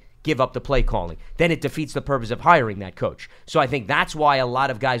 that's it. Give up the play calling. Then it defeats the purpose of hiring that coach. So I think that's why a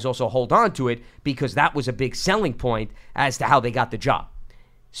lot of guys also hold on to it, because that was a big selling point as to how they got the job.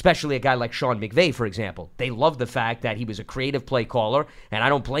 Especially a guy like Sean McVay, for example. They love the fact that he was a creative play caller, and I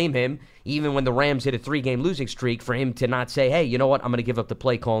don't blame him, even when the Rams hit a 3-game losing streak, for him to not say, hey, you know what, I'm going to give up the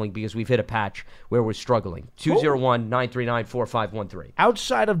play calling because we've hit a patch where we're struggling. 201-939-4513.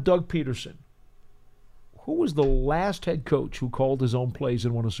 Outside of Doug Peterson, who was the last head coach who called his own plays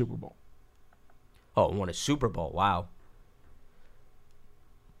and won a Super Bowl? Oh, won a Super Bowl. Wow.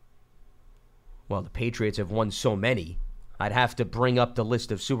 Well, the Patriots have won so many. I'd have to bring up the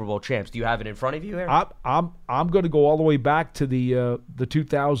list of Super Bowl champs. Do you have it in front of you here? I'm going to go all the way back to the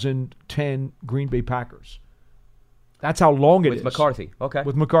 2010 Green Bay Packers. That's how long it is. With McCarthy. Okay.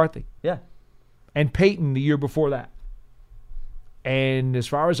 With McCarthy. Yeah. And Peyton the year before that. And as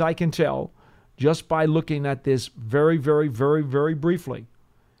far as I can tell, just by looking at this very, very, very, very briefly,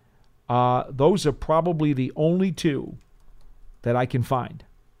 those are probably the only 2 that I can find.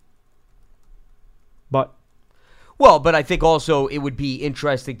 But I think also it would be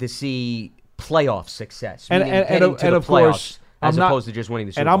interesting to see playoff success, meaning getting to the of playoffs course, as opposed to just winning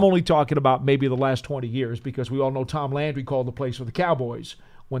the Super Bowl. And I'm only talking about maybe the last 20 years because we all know Tom Landry called the plays for the Cowboys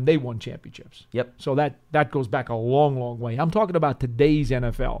when they won championships. Yep. So that goes back a long, long way. I'm talking about today's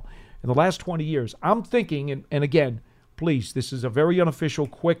NFL. In the last 20 years, I'm thinking, and again, please, this is a very unofficial,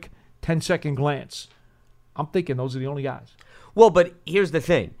 quick 10-second glance. I'm thinking those are the only guys. Well, but here's the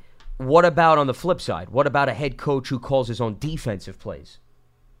thing. What about on the flip side? What about a head coach who calls his own defensive plays?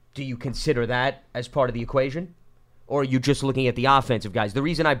 Do you consider that as part of the equation? Or are you just looking at the offensive guys? The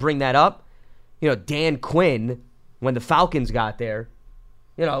reason I bring that up, Dan Quinn, when the Falcons got there,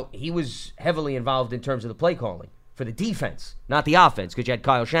 he was heavily involved in terms of the play calling for the defense, not the offense, because you had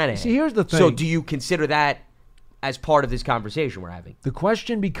Kyle Shanahan. See, here's the thing. So do you consider that as part of this conversation we're having? The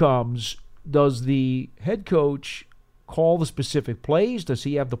question becomes, does the head coach call the specific plays? Does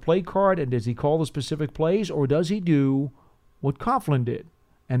he have the play card, and does he call the specific plays, or does he do what Coughlin did?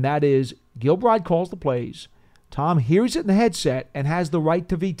 And that is, Gilbride calls the plays, Tom hears it in the headset and has the right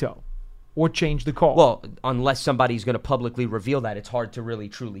to veto or change the call. Well, unless somebody's going to publicly reveal that, it's hard to really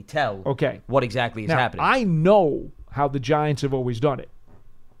truly tell what exactly is happening. I know how the Giants have always done it,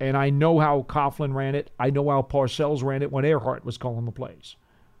 and I know how Coughlin ran it. I know how Parcells ran it when Earhart was calling the plays.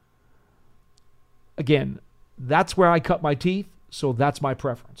 Again, that's where I cut my teeth, so that's my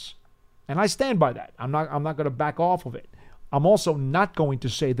preference. And I stand by that. I'm not going to back off of it. I'm also not going to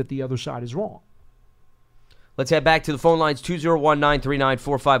say that the other side is wrong. Let's head back to the phone lines,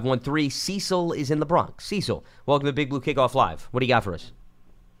 201-939-4513. Cecil is in the Bronx. Cecil, welcome to Big Blue Kickoff Live. What do you got for us?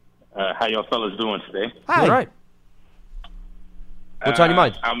 How y'all fellas doing today? Hi. All right. What's on your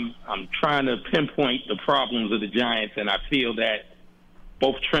mind? I'm trying to pinpoint the problems of the Giants, and I feel that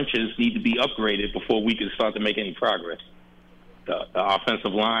both trenches need to be upgraded before we can start to make any progress. The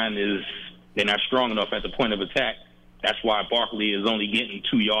offensive line they're not strong enough at the point of attack. That's why Barkley is only getting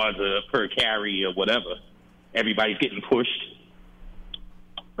 2 yards per carry or whatever. Everybody's getting pushed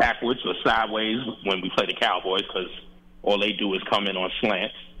backwards or sideways when we play the Cowboys because all they do is come in on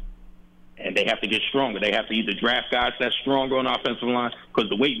slants. And they have to get stronger. They have to either draft guys that's stronger on the offensive line because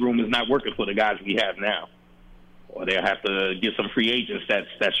the weight room is not working for the guys we have now, or they'll have to get some free agents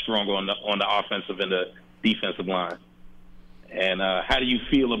that's stronger on the offensive and the defensive line. And how do you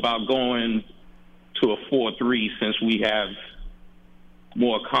feel about going to a 4-3 since we have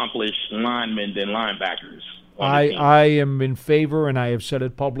more accomplished linemen than linebackers? I am in favor, and I have said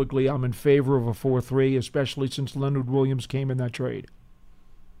it publicly. I'm in favor of a 4-3, especially since Leonard Williams came in that trade.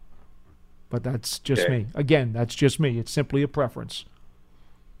 But that's just me. Again, that's just me. It's simply a preference.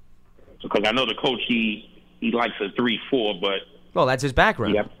 Because I know the coach, he likes a 3-4, but well, that's his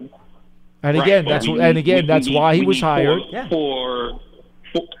background. Yep. And again, that's why he was hired.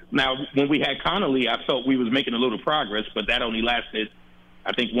 Now, when we had Connolly, I felt we was making a little progress, but that only lasted,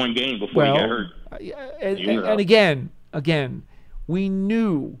 I think, one game before he got hurt. And again, we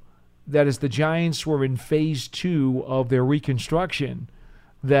knew that as the Giants were in phase 2 of their reconstruction,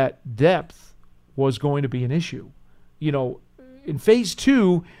 that depth was going to be an issue. You know, in phase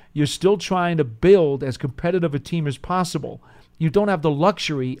 2, you're still trying to build as competitive a team as possible. You don't have the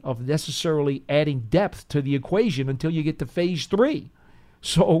luxury of necessarily adding depth to the equation until you get to phase 3.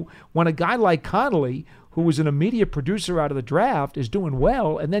 So when a guy like Connolly, who was an immediate producer out of the draft, is doing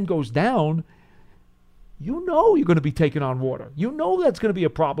well and then goes down, you know you're going to be taking on water. You know that's going to be a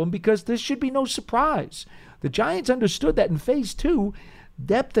problem because this should be no surprise. The Giants understood that in phase 2,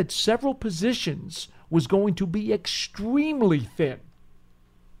 depth at several positions was going to be extremely thin.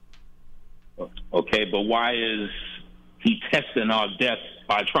 Okay, but why is he testing our depth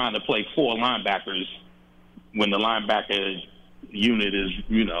by trying to play 4 linebackers when the linebacker unit is,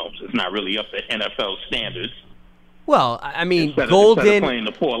 it's not really up to NFL standards? Well, I mean, instead Golden... Instead of playing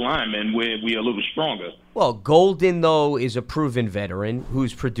the 4 linemen, we're a little stronger. Well, Golden, though, is a proven veteran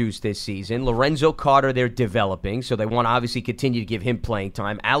who's produced this season. Lorenzo Carter, they're developing, so they want to obviously continue to give him playing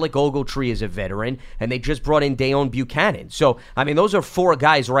time. Alec Ogletree is a veteran, and they just brought in Dayon Buchanan. So, I mean, those are 4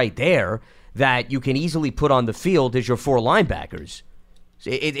 guys right there that you can easily put on the field as your 4 linebackers.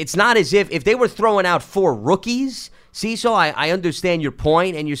 It's not as if they were throwing out 4 rookies, Cecil, I understand your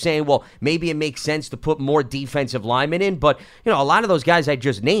point, and you're saying, well, maybe it makes sense to put more defensive linemen in, but, a lot of those guys I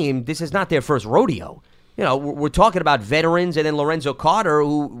just named, this is not their first rodeo. We're talking about veterans and then Lorenzo Carter,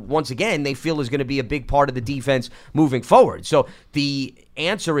 who, once again, they feel is going to be a big part of the defense moving forward. So the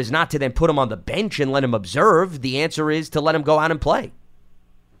answer is not to then put him on the bench and let him observe. The answer is to let him go out and play.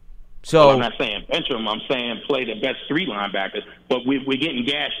 So I'm not saying bench him. I'm saying play the best 3 linebackers, but we're getting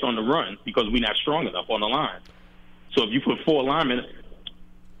gashed on the run because we're not strong enough on the line. So if you put 4 linemen,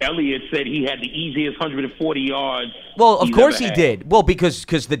 Elliott said he had the easiest 140 yards. Well, of course he did. Well, because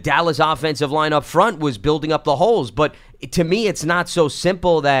the Dallas offensive line up front was building up the holes. But to me, it's not so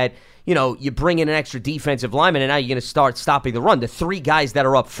simple that, you bring in an extra defensive lineman and now you're going to start stopping the run. The 3 guys that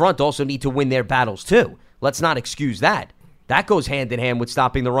are up front also need to win their battles too. Let's not excuse that. That goes hand in hand with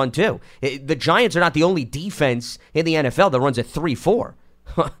stopping the run too. The Giants are not the only defense in the NFL that runs a 3-4.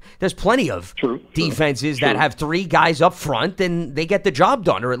 There's plenty of defenses that have 3 guys up front and they get the job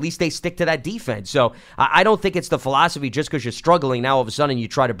done, or at least they stick to that defense. So I don't think it's the philosophy just because you're struggling, now all of a sudden you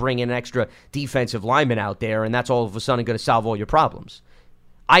try to bring in an extra defensive lineman out there and that's all of a sudden going to solve all your problems.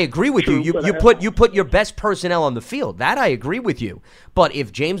 I agree with you. You put your best personnel on the field. That I agree with you. But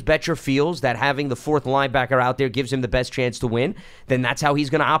if James Bettcher feels that having the 4th linebacker out there gives him the best chance to win, then that's how he's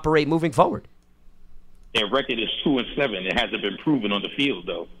going to operate moving forward. Their record is 2-7. It hasn't been proven on the field,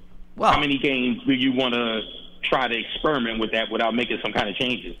 though. Well, how many games do you want to try to experiment with that without making some kind of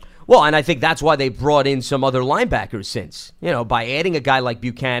changes? Well, and I think that's why they brought in some other linebackers since. By adding a guy like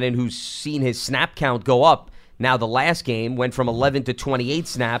Buchanan who's seen his snap count go up. Now the last game went from 11 to 28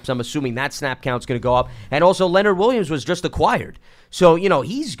 snaps. I'm assuming that snap count's going to go up. And also Leonard Williams was just acquired. So,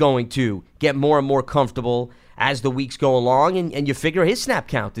 he's going to get more and more comfortable as the weeks go along, and you figure his snap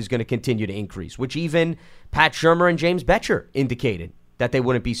count is going to continue to increase, which even Pat Shurmur and James Bettcher indicated that they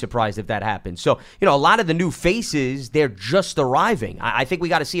wouldn't be surprised if that happened. So, a lot of the new faces, they're just arriving. I think we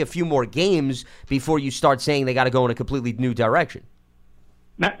got to see a few more games before you start saying they got to go in a completely new direction.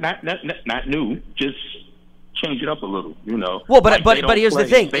 Not new, just change it up a little, Well, but here's the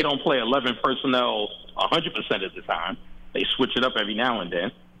thing. They don't play 11 personnel 100% of the time. They switch it up every now and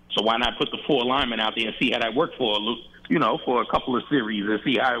then. So why not put the 4 linemen out there and see how that worked for a couple of series and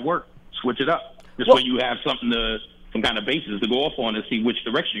see how it worked? Switch it up. This way you have some kind of basis to go off on and see which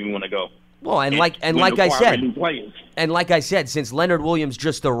direction you want to go. Well, and like I said, since Leonard Williams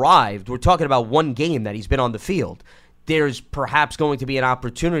just arrived, we're talking about one game that he's been on the field. there's perhaps going to be an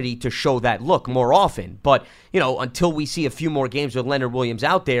opportunity to show that look more often. But, until we see a few more games with Leonard Williams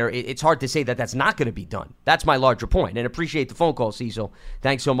out there, it's hard to say that that's not going to be done. That's my larger point. And appreciate the phone call, Cecil.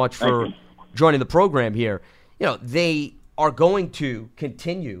 Thanks so much for joining the program here. They are going to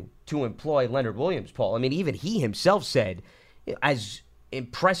continue to employ Leonard Williams, Paul. I mean, even he himself said, as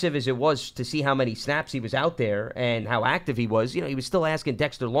impressive as it was to see how many snaps he was out there and how active he was, he was still asking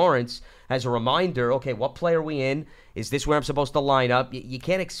Dexter Lawrence as a reminder, okay, what play are we in? Is this where I'm supposed to line up? You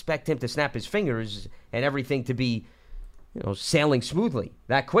can't expect him to snap his fingers and everything to be, sailing smoothly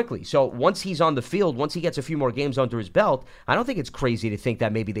that quickly. So once he's on the field, once he gets a few more games under his belt, I don't think it's crazy to think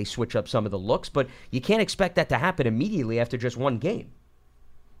that maybe they switch up some of the looks, but you can't expect that to happen immediately after just one game.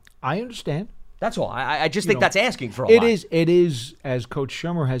 I understand. That's all. I just think that's asking for a lot. It is, as Coach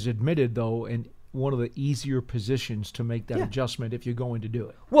Shermer has admitted, though, in one of the easier positions to make that adjustment if you're going to do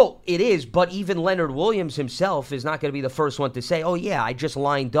it. Well, it is, but even Leonard Williams himself is not going to be the first one to say, oh, yeah, I just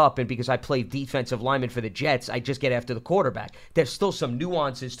lined up, and because I played defensive lineman for the Jets, I just get after the quarterback. There's still some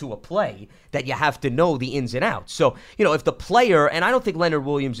nuances to a play that you have to know the ins and outs. So, if the player, and I don't think Leonard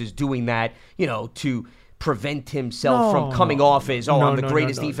Williams is doing that, to prevent himself from coming off as, I'm the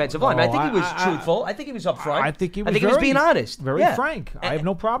greatest defensive lineman. I think he was truthful. I think he was upfront. I think he was being honest. Very frank. I have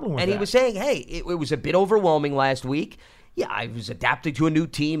no problem with that. And he was saying, hey, it was a bit overwhelming last week. Yeah, I was adapting to a new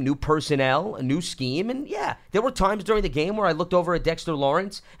team, new personnel, a new scheme. And, there were times during the game where I looked over at Dexter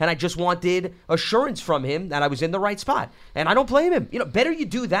Lawrence and I just wanted assurance from him that I was in the right spot. And I don't blame him. Better you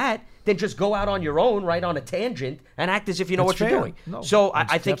do that than just go out on your own, right, on a tangent and act as if you know what you're doing. No, so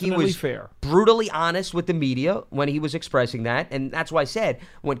I think he was fair. Brutally honest with the media when he was expressing that. And that's why I said,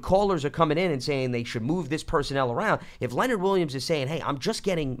 when callers are coming in and saying they should move this personnel around, if Leonard Williams is saying, hey, I'm just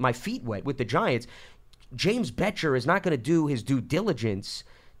getting my feet wet with the Giants, James Bettcher is not going to do his due diligence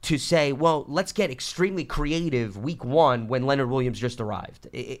to say, well, let's get extremely creative week one when Leonard Williams just arrived.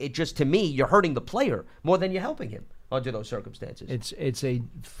 It just, to me, you're hurting the player more than you're helping him under those circumstances. It's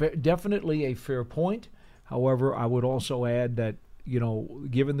definitely a fair point. However, I would also add that,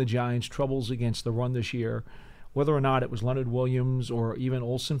 given the Giants' troubles against the run this year, whether or not it was Leonard Williams or even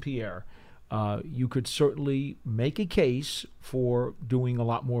Olsen Pierre, you could certainly make a case for doing a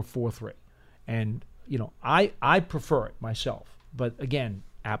lot more 4-3. And I prefer it myself. But again,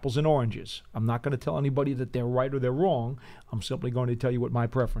 apples and oranges. I'm not going to tell anybody that they're right or they're wrong. I'm simply going to tell you what my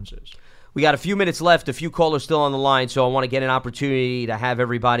preference is. We got a few minutes left, a few callers still on the line, so I want to get an opportunity to have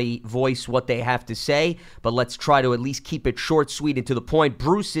everybody voice what they have to say, but let's try to at least keep it short, sweet, and to the point.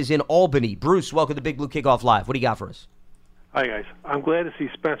 Bruce is in Albany. Bruce, welcome to Big Blue Kickoff Live. What do you got for us? Hi, guys. I'm glad to see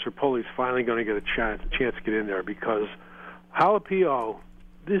Spencer Pulley's finally going to get a chance to get in there because Jalapeno,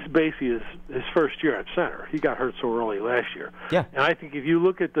 this basically is his first year at center. He got hurt so early last year. Yeah. And I think if you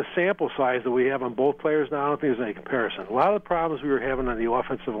look at the sample size that we have on both players now, I don't think there's any comparison. A lot of the problems we were having on the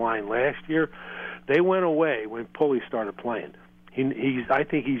offensive line last year, they went away when Pulley started playing. I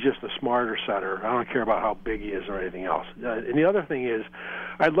think he's just a smarter center. I don't care about how big he is or anything else. And the other thing is,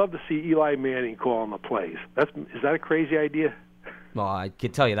 I'd love to see Eli Manning calling the plays. Is that a crazy idea? Well, I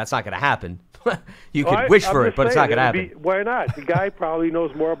can tell you that's not going to happen. You could wish for it, but it's not going to happen. Why not? The guy probably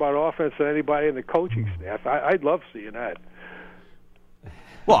knows more about offense than anybody in the coaching staff. I'd love seeing that.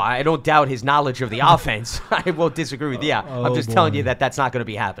 Well, I don't doubt his knowledge of the offense. I won't disagree with you. I'm just telling you that that's not going to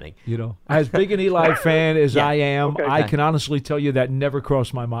be happening. As big an Eli fan as I am, I can honestly tell you that never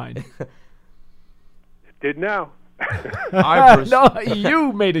crossed my mind. It did now. No,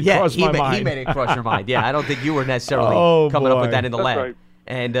 you made it cross my mind. He made it cross your mind. Yeah, I don't think you were necessarily coming up with that in the lab. Right.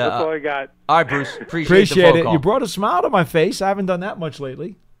 And that's all I got. All right, Bruce. Appreciate the phone it. call. You brought a smile to my face. I haven't done that much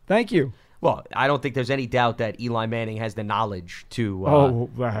lately. Thank you. Well, I don't think there's any doubt that Eli Manning has the knowledge to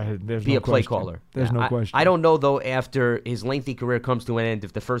be a play caller. There's no question. I don't know, though, after his lengthy career comes to an end,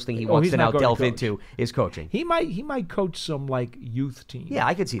 if the first thing he wants to now delve into is coaching. He might coach some, youth team. Yeah,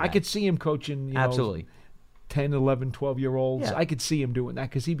 I could see that. I could see him coaching, absolutely. 10, 11, 12-year-olds. Yeah. I could see him doing that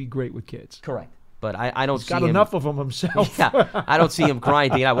because he'd be great with kids. Correct. But I don't see him. He's got enough of them himself. Yeah, I don't see him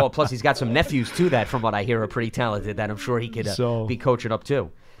grinding. Well, plus he's got some nephews, too, that from what I hear are pretty talented that I'm sure he could be coaching up,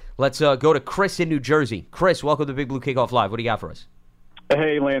 too. Let's go to Chris in New Jersey. Chris, welcome to Big Blue Kickoff Live. What do you got for us?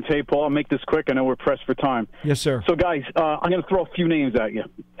 Hey, Lance. Hey, Paul. I'll make this quick. I know we're pressed for time. Yes, sir. So, guys, I'm going to throw a few names at you.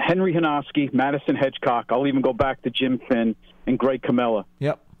 Henry Hinoski, Madison Hedgecock. I'll even go back to Jim Finn and Greg Camella.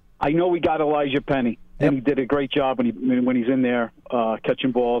 Yep. I know we got Elijah Penny. And he did a great job when he's in there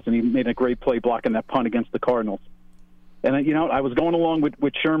catching balls, and he made a great play blocking that punt against the Cardinals. And, I was going along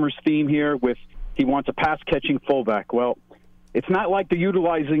with Shermer's theme here with he wants a pass-catching fullback. Well, it's not like they're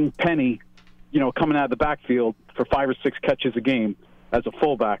utilizing Penny, coming out of the backfield for 5 or 6 catches a game as a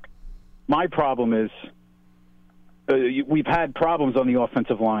fullback. My problem is we've had problems on the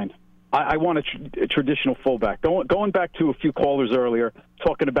offensive line. I want a traditional fullback. Going back to a few callers earlier,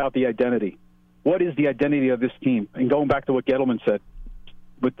 talking about the identity. What is the identity of this team? And going back to what Gettleman said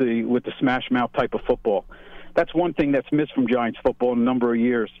with the smash mouth type of football. That's one thing that's missed from Giants football in a number of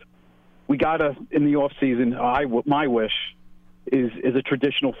years. We got to, in the offseason, my wish is a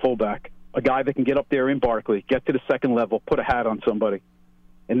traditional fullback, a guy that can get up there in Barkley, get to the second level, put a hat on somebody.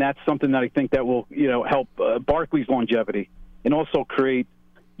 And that's something that I think that will, help Barkley's longevity and also create,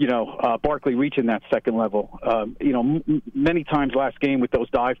 Barkley reaching that second level. Many times last game with those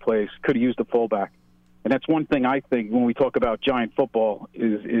dive plays could have used a fullback. And that's one thing I think when we talk about Giant football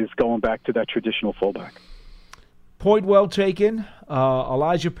is going back to that traditional fullback. Point well taken.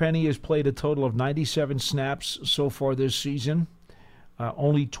 Elijah Penny has played a total of 97 snaps so far this season.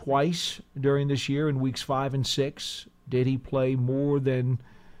 Only twice during this year, in weeks 5 and 6, did he play more than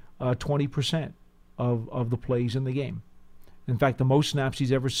 20% of the plays in the game. In fact, the most snaps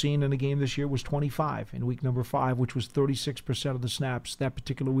he's ever seen in a game this year was 25 in week number 5, which was 36% of the snaps that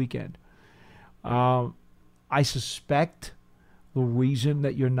particular weekend. I suspect the reason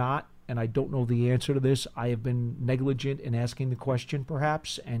that you're not, and I don't know the answer to this, I have been negligent in asking the question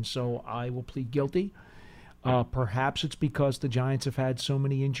perhaps, and so I will plead guilty. Perhaps it's because the Giants have had so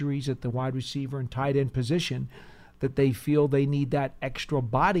many injuries at the wide receiver and tight end position that they feel they need that extra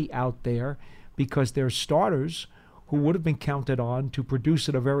body out there because their starters, who would have been counted on to produce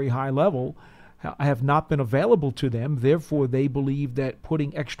at a very high level, have not been available to them. Therefore, they believe that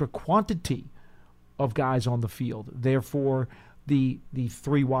putting extra quantity of guys on the field, therefore the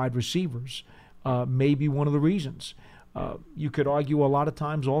 3 wide receivers, may be one of the reasons. You could argue a lot of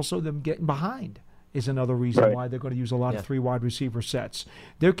times also them getting behind is another reason why they're going to use a lot of 3 wide receiver sets.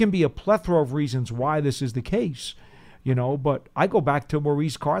 There can be a plethora of reasons why this is the case, but I go back to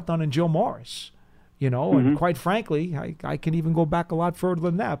Maurice Carthon and Joe Morris, and quite frankly, I can even go back a lot further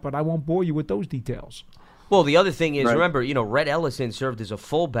than that, but I won't bore you with those details. Well, the other thing is, remember, Rhett Ellison served as a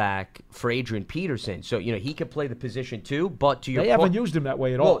fullback for Adrian Peterson. So, he could play the position too, but to your point... They haven't used him that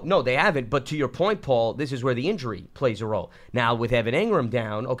way at all. No, they haven't. But to your point, Paul, this is where the injury plays a role. Now, with Evan Ingram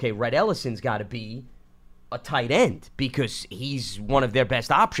down, okay, Rhett Ellison's got to be a tight end because he's one of their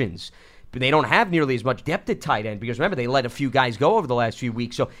best options. But they don't have nearly as much depth at tight end because, remember, they let a few guys go over the last few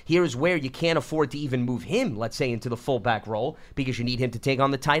weeks. So here's where you can't afford to even move him, let's say, into the fullback role because you need him to take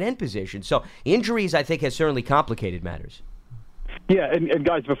on the tight end position. So injuries, I think, has certainly complicated matters. Yeah, and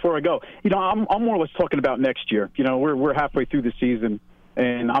guys, before I go, I'm more or less talking about next year. We're halfway through the season,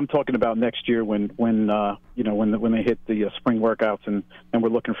 and I'm talking about next year when they hit the spring workouts and we're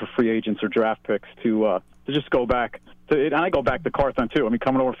looking for free agents or draft picks to just go back. And I go back to Carthon too. I mean,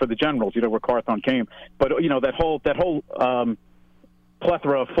 coming over for the Generals, where Carthon came. But that whole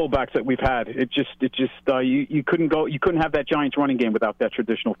plethora of fullbacks that we've had, you couldn't have that Giants running game without that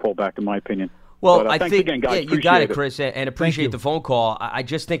traditional fullback, in my opinion. Well, but, I thanks think again, guys. you got it, Appreciate Chris, and appreciate the phone call. I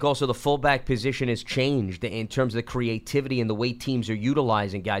just think also the fullback position has changed in terms of the creativity and the way teams are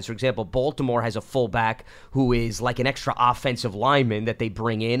utilizing guys. For example, Baltimore has a fullback who is like an extra offensive lineman that they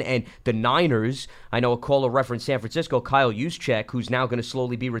bring in, and the Niners, I know a caller referenced San Francisco, Kyle Juszczyk, who's now going to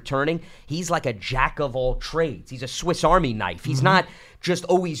slowly be returning. He's like a jack of all trades. He's a Swiss Army knife. He's not just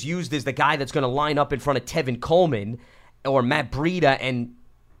always used as the guy that's going to line up in front of Tevin Coleman or Matt Breida and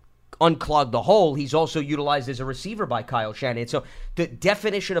unclog the hole. He's also utilized as a receiver by Kyle Shanahan. So the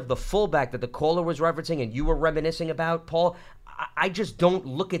definition of the fullback that the caller was referencing and you were reminiscing about, Paul, I just don't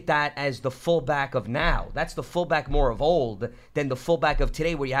look at that as the fullback of now. That's the fullback more of old than the fullback of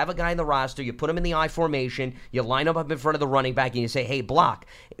today, where you have a guy in the roster, you put him in the I formation, you line him up in front of the running back, and you say, hey, block.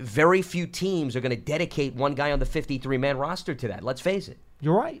 Very few teams are going to dedicate one guy on the 53-man roster to that. Let's face it.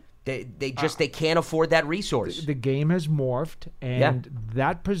 You're right. They can't afford that resource. The game has morphed, and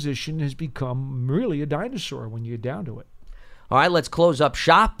that position has become really a dinosaur when you get down to it. All right, let's close up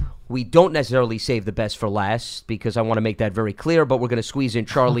shop. We don't necessarily save the best for last because I want to make that very clear, but we're going to squeeze in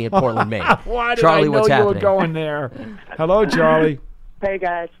Charlie in Portland, Maine. Why did Charlie, I know what's you happening? were going there? Hello, Charlie. Hey,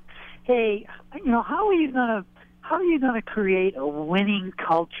 guys. Hey, how are you gonna create a winning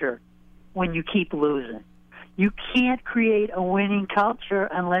culture when you keep losing? You can't create a winning culture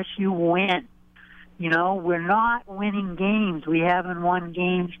unless you win. We're not winning games. We haven't won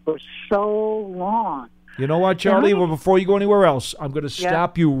games for so long. You know what, Charlie? Well, before you go anywhere else, I'm going to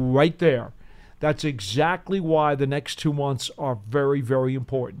stop you right there. That's exactly why the next 2 months are very, very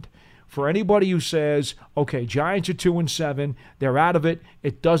important. For anybody who says, okay, Giants are 2-7, they're out of it,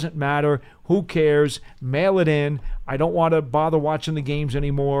 it doesn't matter, who cares, mail it in, I don't want to bother watching the games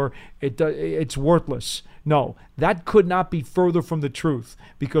anymore, it's worthless. No, that could not be further from the truth,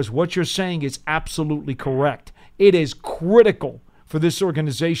 because what you're saying is absolutely correct. It is critical for this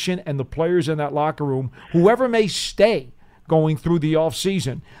organization and the players in that locker room, whoever may stay going through the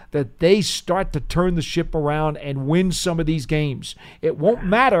offseason, that they start to turn the ship around and win some of these games. It won't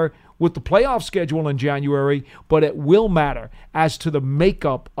matter with the playoff schedule in January, but it will matter as to the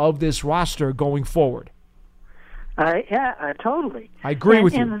makeup of this roster going forward. Totally. I agree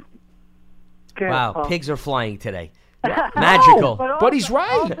with you. Wow, pigs are flying today. Magical. But he's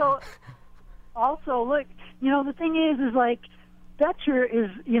right. Also, look, the thing is like, Betcher is,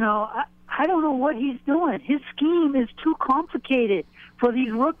 I don't know what he's doing. His scheme is too complicated for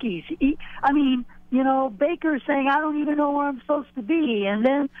these rookies. Baker's saying, I don't even know where I'm supposed to be. And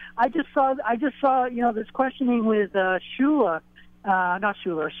then I just saw, this questioning with Schermer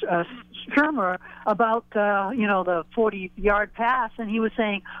about, the 40-yard pass. And he was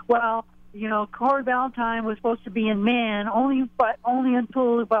saying, well, Corey Ballantyne was supposed to be in man only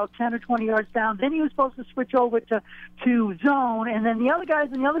until about 10 or 20 yards down. Then he was supposed to switch over to zone, and then the other guys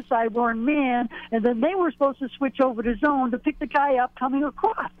on the other side were in man, and then they were supposed to switch over to zone to pick the guy up coming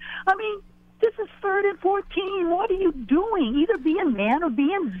across. This is 3rd and 14. What are you doing? Either be in man or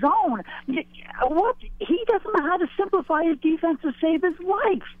be in zone. What? He doesn't know how to simplify his defense to save his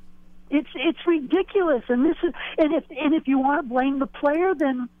life. It's ridiculous. And if you want to blame the player,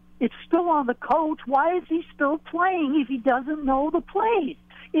 then it's still on the coach. Why is he still playing if he doesn't know the plays?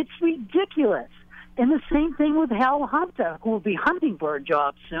 It's ridiculous. And the same thing with Hal Hunter, who will be hunting for a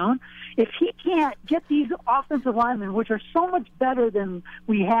job soon. If he can't get these offensive linemen, which are so much better than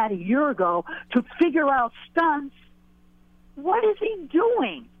we had a year ago, to figure out stunts, what is he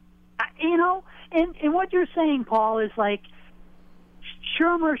doing? And what you're saying, Paul, is like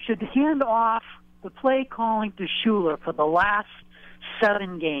Schermer should hand off the play calling to Schuler for the last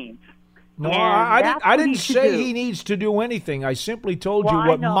 7 games. No, I didn't say he needs to do anything. I simply told you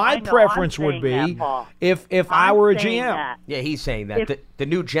what my preference would be if I were a GM. That. Yeah, he's saying that. The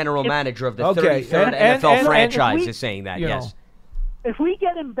new general manager of the 33rd NFL franchise is saying that, yes. If we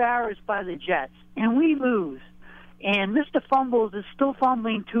get embarrassed by the Jets and we lose, and Mr. Fumbles is still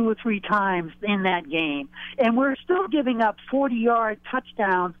fumbling 2 or 3 times in that game, and we're still giving up 40-yard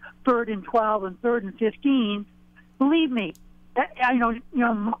touchdowns, 3rd and 12 and 3rd and 15, believe me,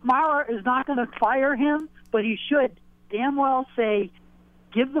 Mara is not going to fire him, but he should damn well say,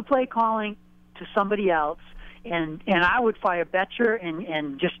 give the play calling to somebody else. And I would fire Betcher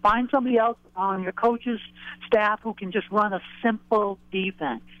and just find somebody else on your coach's staff who can just run a simple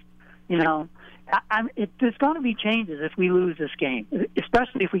defense. There's going to be changes if we lose this game,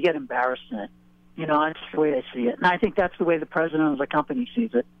 especially if we get embarrassed in it. That's the way I see it. And I think that's the way the president of the company sees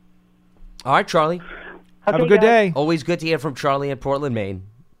it. All right, Charlie. Have a good day. Always good to hear from Charlie in Portland, Maine.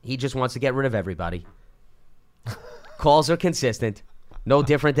 He just wants to get rid of everybody. Calls are consistent. No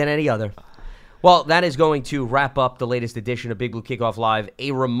different than any other. Well, that is going to wrap up the latest edition of Big Blue Kickoff Live.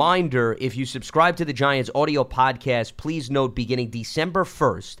 A reminder, if you subscribe to the Giants audio podcast, please note beginning December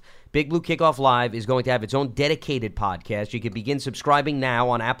 1st, Big Blue Kickoff Live is going to have its own dedicated podcast. You can begin subscribing now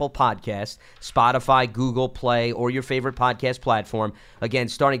on Apple Podcasts, Spotify, Google Play, or your favorite podcast platform. Again,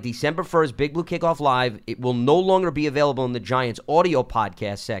 starting December 1st, Big Blue Kickoff Live, it will no longer be available in the Giants audio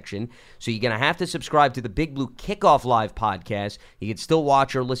podcast section, so you're going to have to subscribe to the Big Blue Kickoff Live podcast. You can still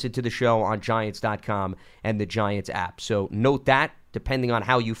watch or listen to the show on Giants.com and the Giants app. So note that. Depending on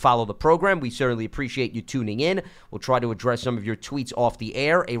how you follow the program, we certainly appreciate you tuning in. We'll try to address some of your tweets off the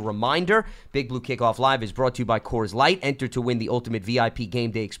air. A reminder, Big Blue Kickoff Live is brought to you by Coors Light. Enter to win the ultimate VIP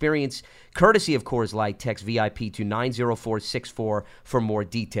game day experience, courtesy of Coors Light. Text VIP to 90464 for more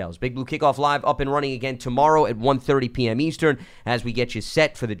details. Big Blue Kickoff Live up and running again tomorrow at 1:30 p.m. Eastern as we get you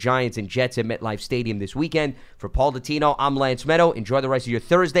set for the Giants and Jets at MetLife Stadium this weekend. For Paul Dottino, I'm Lance Meadow. Enjoy the rest of your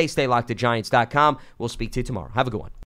Thursday. Stay locked to Giants.com. We'll speak to you tomorrow. Have a good one.